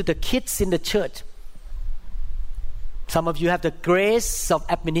minister to the kids in the church. Some of you have the grace of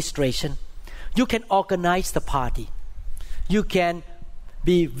administration. You can organize the party. You can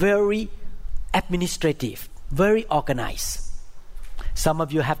be very administrative, very organized. Some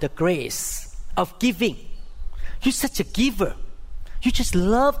of you have the grace of giving. You're such a giver. You just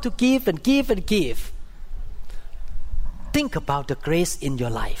love to give and give and give. Think about the grace in your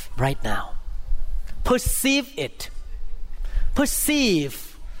life right now. Perceive it.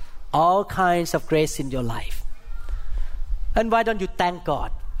 Perceive all kinds of grace in your life. And why don't you thank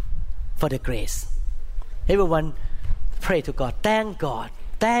God for the grace? Everyone pray to God. Thank God.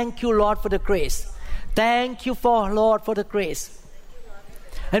 Thank you, Lord, for the grace. Thank you, Lord, for the grace.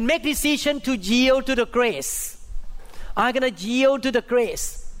 And make decision to yield to the grace. I'm going to yield to the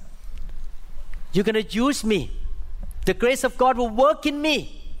grace. You're going to use me. The grace of God will work in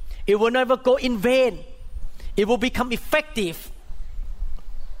me. It will never go in vain. It will become effective.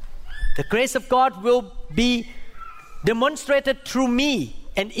 The grace of God will be demonstrated through me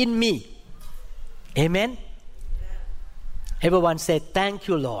and in me. Amen? Everyone say, thank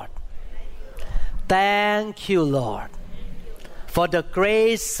you, Lord. Thank you, Lord, for the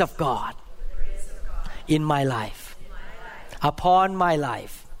grace of God in my life, upon my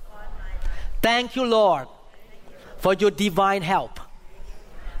life. Thank you, Lord, for your divine help,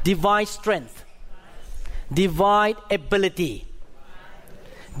 divine strength, divine ability,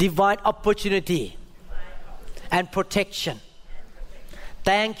 divine opportunity, and protection.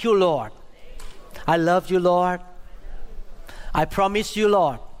 Thank you, Lord. I love you, Lord. I promise you,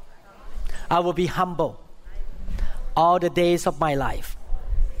 Lord, I will be humble all the days of my life.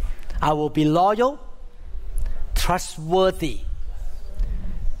 I will be loyal, trustworthy,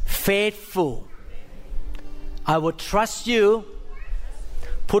 faithful. I will trust you,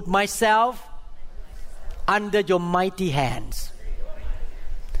 put myself under your mighty hands.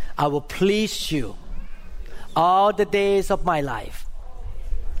 I will please you all the days of my life.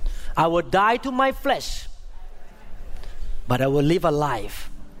 I will die to my flesh, but I will live a life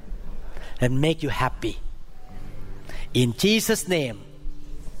and make you happy. In Jesus' name,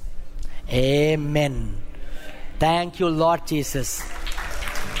 amen. Thank you, Lord Jesus.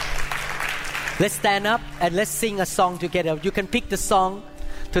 Let's stand up and let's sing a song together. You can pick the song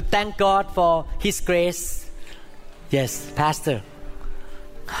to thank God for His grace. Yes, Pastor.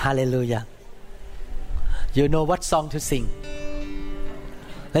 Hallelujah. You know what song to sing.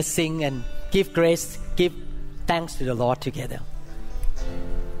 Let's sing and give grace, give thanks to the Lord together.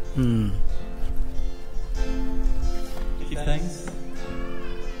 Give thanks.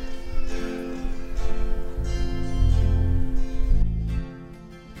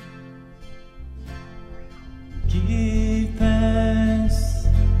 Give thanks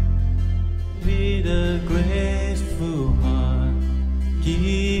with a grateful heart.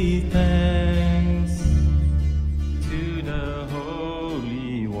 Give thanks to the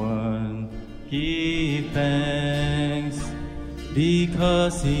Holy One. Give thanks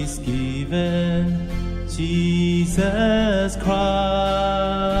because He's given Jesus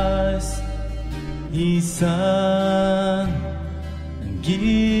Christ, His Son. And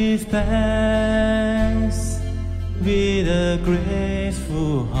give thanks with a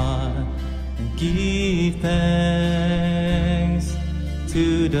grateful heart, and give thanks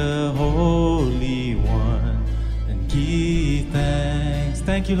to the Holy One, and give thanks.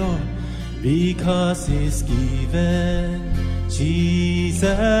 Thank you, Lord, because He's given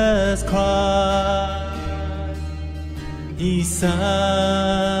Jesus Christ, His Son.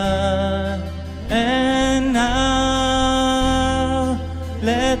 And now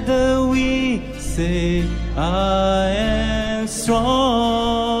let the weak say, I am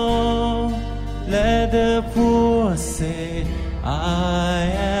strong. Let the poor say, I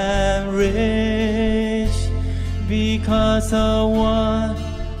am rich, because of what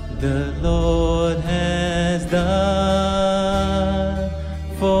the Lord has done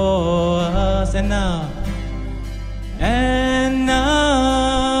for us. And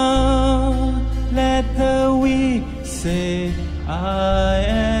now let the weak say, I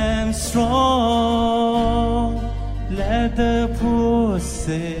am strong. Let the poor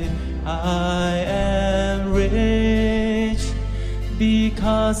say, I am rich,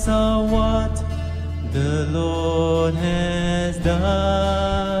 because of what the Lord has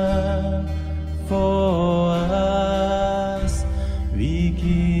done for us. We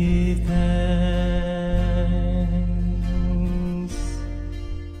give thanks.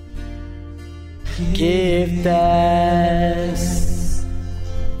 Give thanks.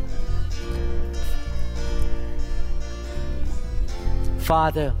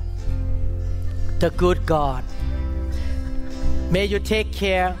 Father, the good God, may you take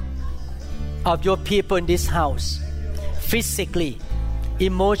care of your people in this house, physically,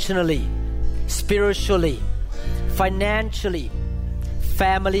 emotionally, spiritually, financially,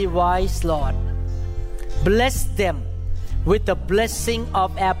 family-wise, Lord. Bless them with the blessing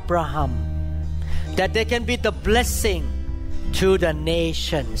of Abraham, that they can be the blessing to the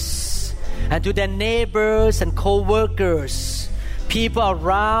nations and to their neighbors and co-workers, people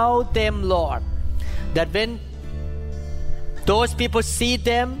around them, Lord, that when those people see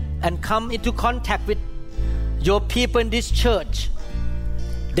them and come into contact with your people in this church,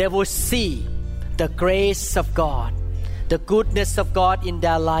 they will see the grace of God, the goodness of God in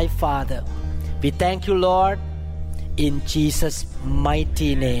their life, Father. We thank you, Lord, in Jesus'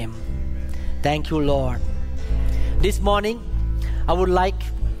 mighty name. Thank you, Lord. This morning, I would like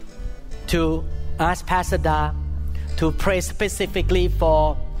to ask Pastor Da to pray specifically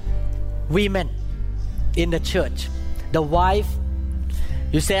for women in the church. The wife,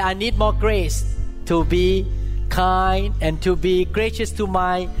 you say, I need more grace to be kind and to be gracious to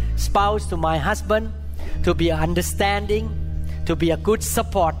my spouse, to my husband, to be understanding, to be a good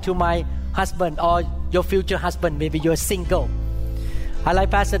support to my husband or your future husband. Maybe you're single. I'd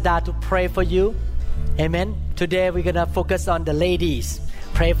like Pastor Da to pray for you. Amen. Today we're going to focus on the ladies.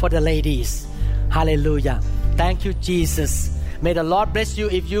 Pray for the ladies. Hallelujah. Thank you, Jesus. May the Lord bless you.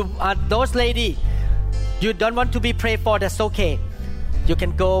 If you are those ladies you don't want to be prayed for, that's okay. You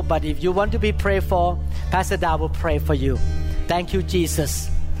can go, but if you want to be prayed for, Pastor Da will pray for you. Thank you, Jesus.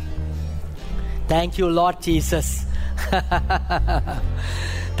 Thank you, Lord Jesus.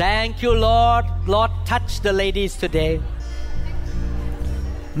 Thank you, Lord. Lord, touch the ladies today.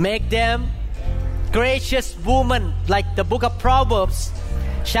 Make them gracious women like the book of Proverbs,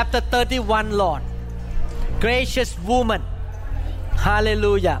 chapter 31, Lord. Gracious woman.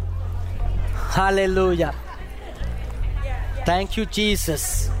 Hallelujah. Hallelujah. Thank you,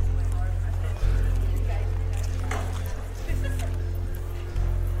 Jesus.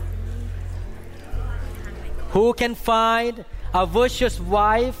 Who can find a virtuous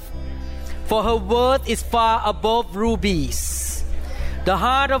wife? For her worth is far above rubies. The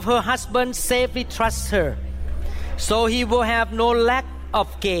heart of her husband safely trusts her, so he will have no lack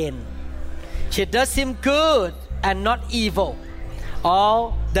of gain. She does him good and not evil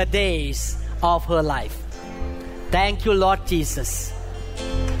all the days of her life. Thank you, Lord Jesus.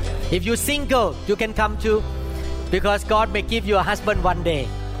 If you're single, you can come too, because God may give you a husband one day.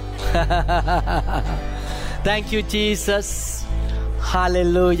 Thank you, Jesus.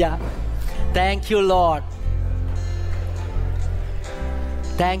 Hallelujah. Thank you, Lord.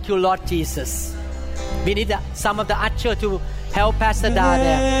 Thank you, Lord Jesus. We need some of the usher to help Pastor Da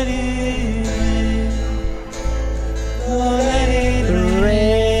there.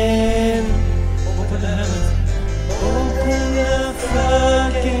 Rain. Open the heavens. Open the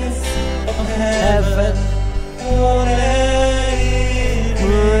floodgates of Heaven. Oh, let it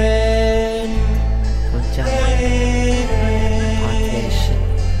Rain. Impartation.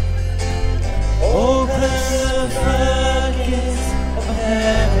 open the floodgates of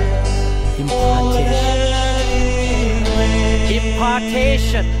heaven. Impartation.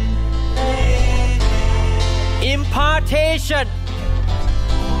 Impartation. Impartation.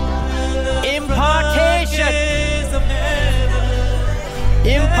 Impartation.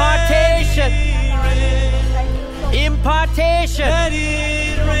 Impartation. Impartation.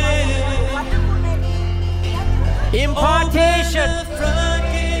 Impartation.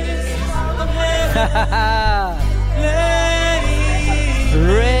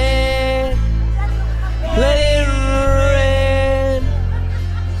 Rain. Let it rain.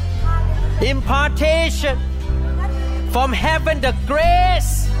 Impartation from heaven, the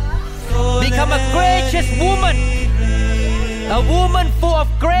grace. Become a gracious woman. A woman full of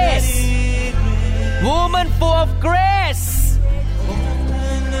grace. Woman full of grace.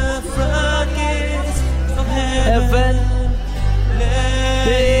 Heaven. Let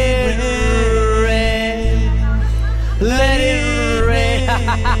it rain. Let it rain.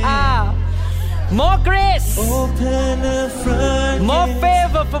 More grace. More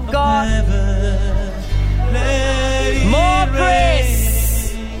favor from God. More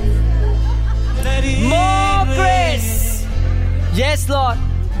grace. More grace. Yes, Lord.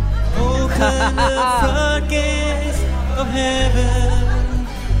 Open the floodgates of heaven.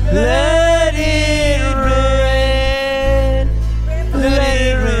 Let it rain. Let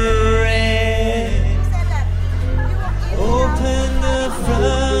it rain. Open the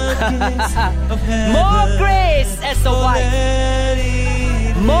floodgates of heaven. More grace as a wife.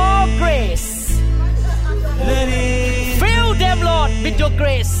 More grace. Fill them, Lord, with your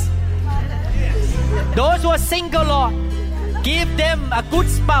grace. Those who are single, Lord, give them a good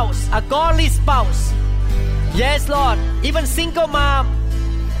spouse, a godly spouse. Yes, Lord. Even single mom.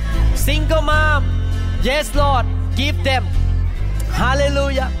 Single mom. Yes, Lord. Give them.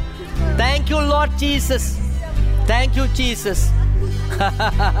 Hallelujah. Thank you, Lord Jesus. Thank you, Jesus.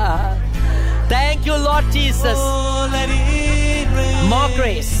 Thank you, Lord Jesus. More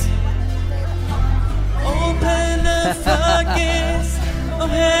grace. Open the floodgates of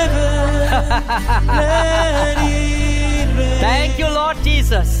heaven. Let it rain. Thank you, Lord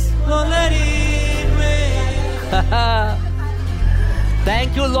Jesus. Oh, let it rain.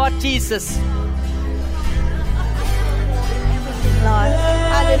 Thank you, Lord Jesus. Lord.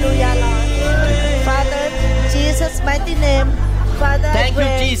 Hallelujah, Lord. Father, Jesus' mighty name. Father, Thank I you,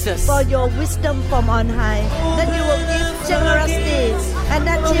 pray Jesus. for your wisdom from on high. That you will give generosity and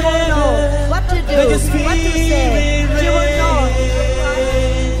that she will know what to do, what to say. She will know.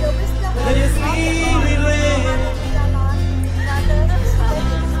 Let your spirit rain.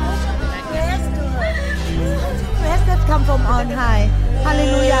 Grace that come from on high.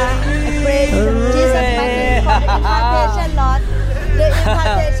 Hallelujah. I pray in Jesus' mighty name for the impartation, Lord. The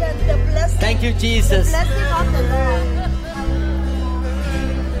impartation, the blessing. Thank you, The Jesus. blessing of the Lord.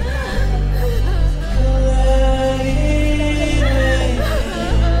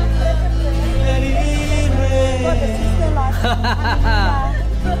 For the sister, Lord. Hallelujah.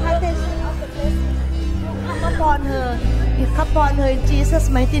 The impartation of the blessing.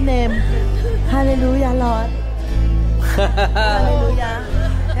 mighty name. Hallelujah, Lord. Hallelujah.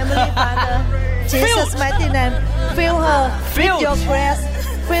 Heavenly Father, Jesus' mighty name. Fill her Filled. with your grace.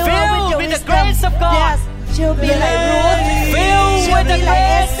 Fill her Filled with your with the wisdom. grace of God. Yes, she'll be like Ruth. Filled She'll with the be like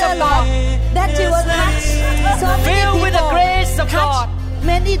grace Esther, of Lord. God. That she will touch so many Filled people. with the grace of touch God.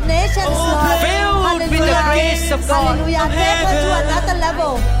 many nations, Lord. Filled with the grace of God. Hallelujah. Take her to another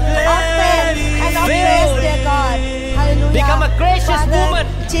level of faith and of Filled. grace, dear God. Hallelujah. Become a gracious Father, woman.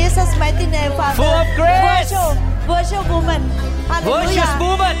 Jesus' mighty name, Father. Full of grace. Virtual woman. Hallelujah. Virtuous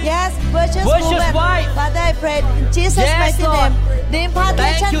woman. Yes, virtuous Virtuous woman. wife. Father, I pray in Jesus' Yes, mighty Lord. name. The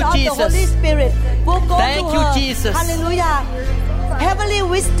impartation Thank you, of Jesus. the Holy Spirit will go Thank to you, her. Jesus. Hallelujah. Heavenly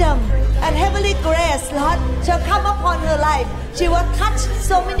wisdom and heavenly grace, Lord, shall come upon her life. She will touch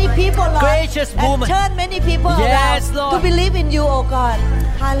so many people, Lord. Gracious and woman. turn many people Yes, around Lord. to believe in you, oh God.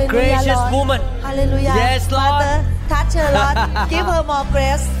 Hallelujah, Gracious Lord. woman. Hallelujah. Yes, Lord. Father, touch her, Lord. Give her more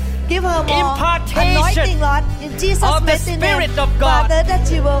grace. Give her more Impartation anointing, Lord. In Jesus' of the mighty name. Spirit of God. Father, that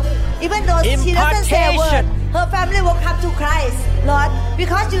she will, even though she doesn't say a word, Impartation. her family will come to Christ, Lord.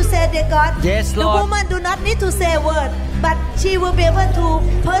 Because you said, dear God, Yes, the Lord. woman do not need to say a word, but she will be able to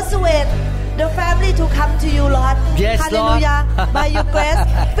persuade the family to come to you, Lord. Yes, Hallelujah. Lord. By your grace.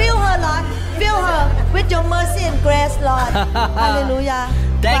 Fill her, Lord. Fill her with your mercy and grace, Lord. Hallelujah.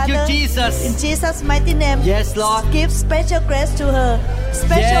 Thank you, Father, Jesus. In Jesus' mighty name. Yes, Lord. Give special grace to her.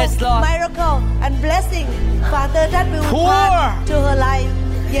 Special Yes, Lord. miracle and blessing, Father, that will Pour. impart to her life.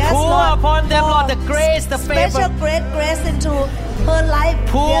 Yes, Pour Lord. upon them, Pour Lord, the grace, the special favor. great grace into her life,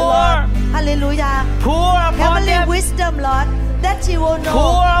 Pour. dear Lord. Hallelujah. Pour upon Heavenly them. wisdom, Lord, that she will know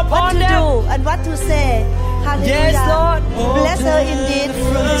Pour what upon to them. do and what to say. Hallelujah. Yes, Lord. Bless her indeed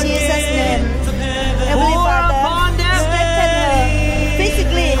in Jesus' name. Heavenly Pour Father, upon them. strengthen her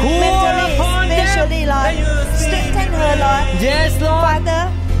physically, Pour mentally, upon them. spiritually, Lord. Strengthen her, Lord. Yes, Lord. Father,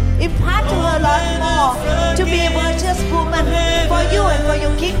 impart to her, Lord, more to be a virtuous woman for you and for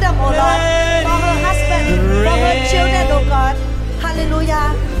your kingdom, oh Lord. For her husband, for her children, oh God.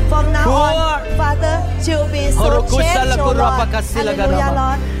 Hallelujah. From now on, Father, she will be so changed, oh Lord. Hallelujah,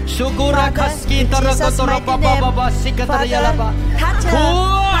 Lord. Shukura Father, in kaskita Jesus' rakotoro mighty papa name, baba sikatara yalaba. Father,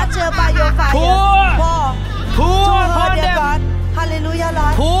 Pour. touch her by your fire. Pour. Pour Pour to her, upon dear them. God. Hallelujah,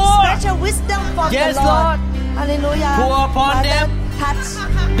 Lord. Pour. Special wisdom from Yes, the Lord. Lord. Hallelujah. Pour upon Father, them. touch.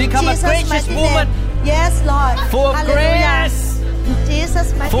 Become a Jesus' gracious mighty woman. Name. Yes, Lord. Full of Hallelujah. grace. In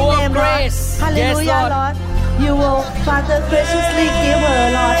Jesus' mighty Full of name, grace. Lord. Yes, Hallelujah, Lord. Lord. You will, Father, graciously give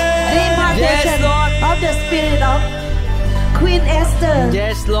her, Lord, the impartation Yes, Lord. of the spirit of Queen Esther.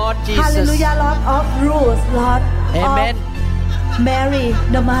 Yes, Lord Jesus. Hallelujah, Lord, of Ruth, Lord. Amen. Of Mary,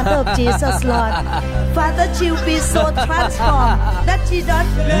 the mother of Jesus, Lord. Father, she will be so transformed that she don't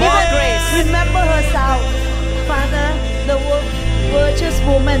More even grace. remember herself. Father, the virtuous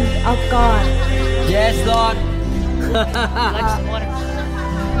woman of God. Yes, Lord.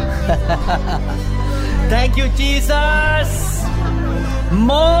 Thank you, Jesus.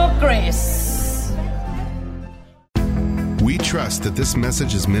 More grace. We trust that this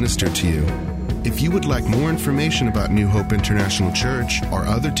message is ministered to you. If you would like more information about New Hope International Church or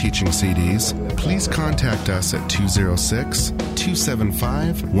other teaching CDs, please contact us at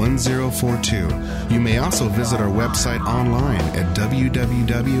 206-275-1042. You may also visit our website online at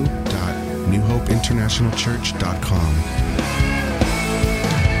www.newhopeinternationalchurch.com.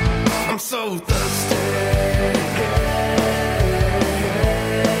 I'm so thirsty.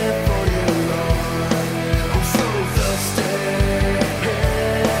 For you, Lord. I'm so thirsty.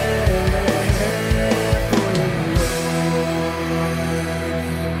 For you, Lord.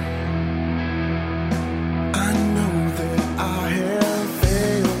 I know that I have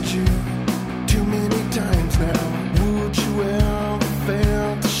failed you too many times now. Would you ever fail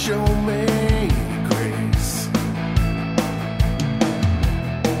to show me grace?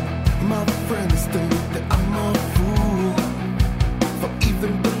 My friends think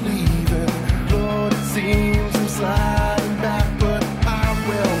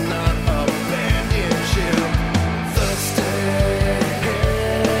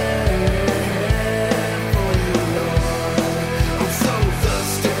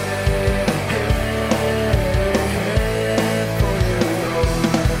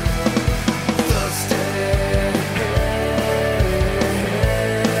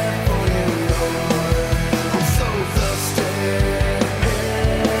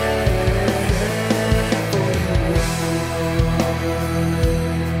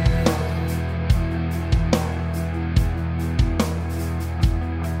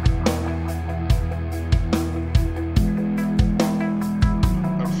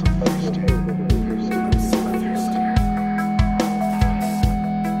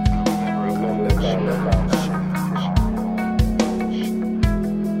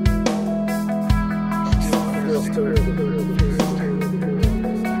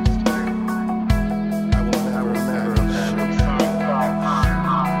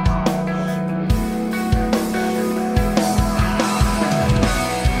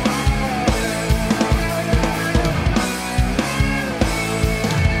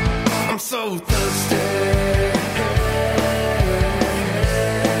thirsty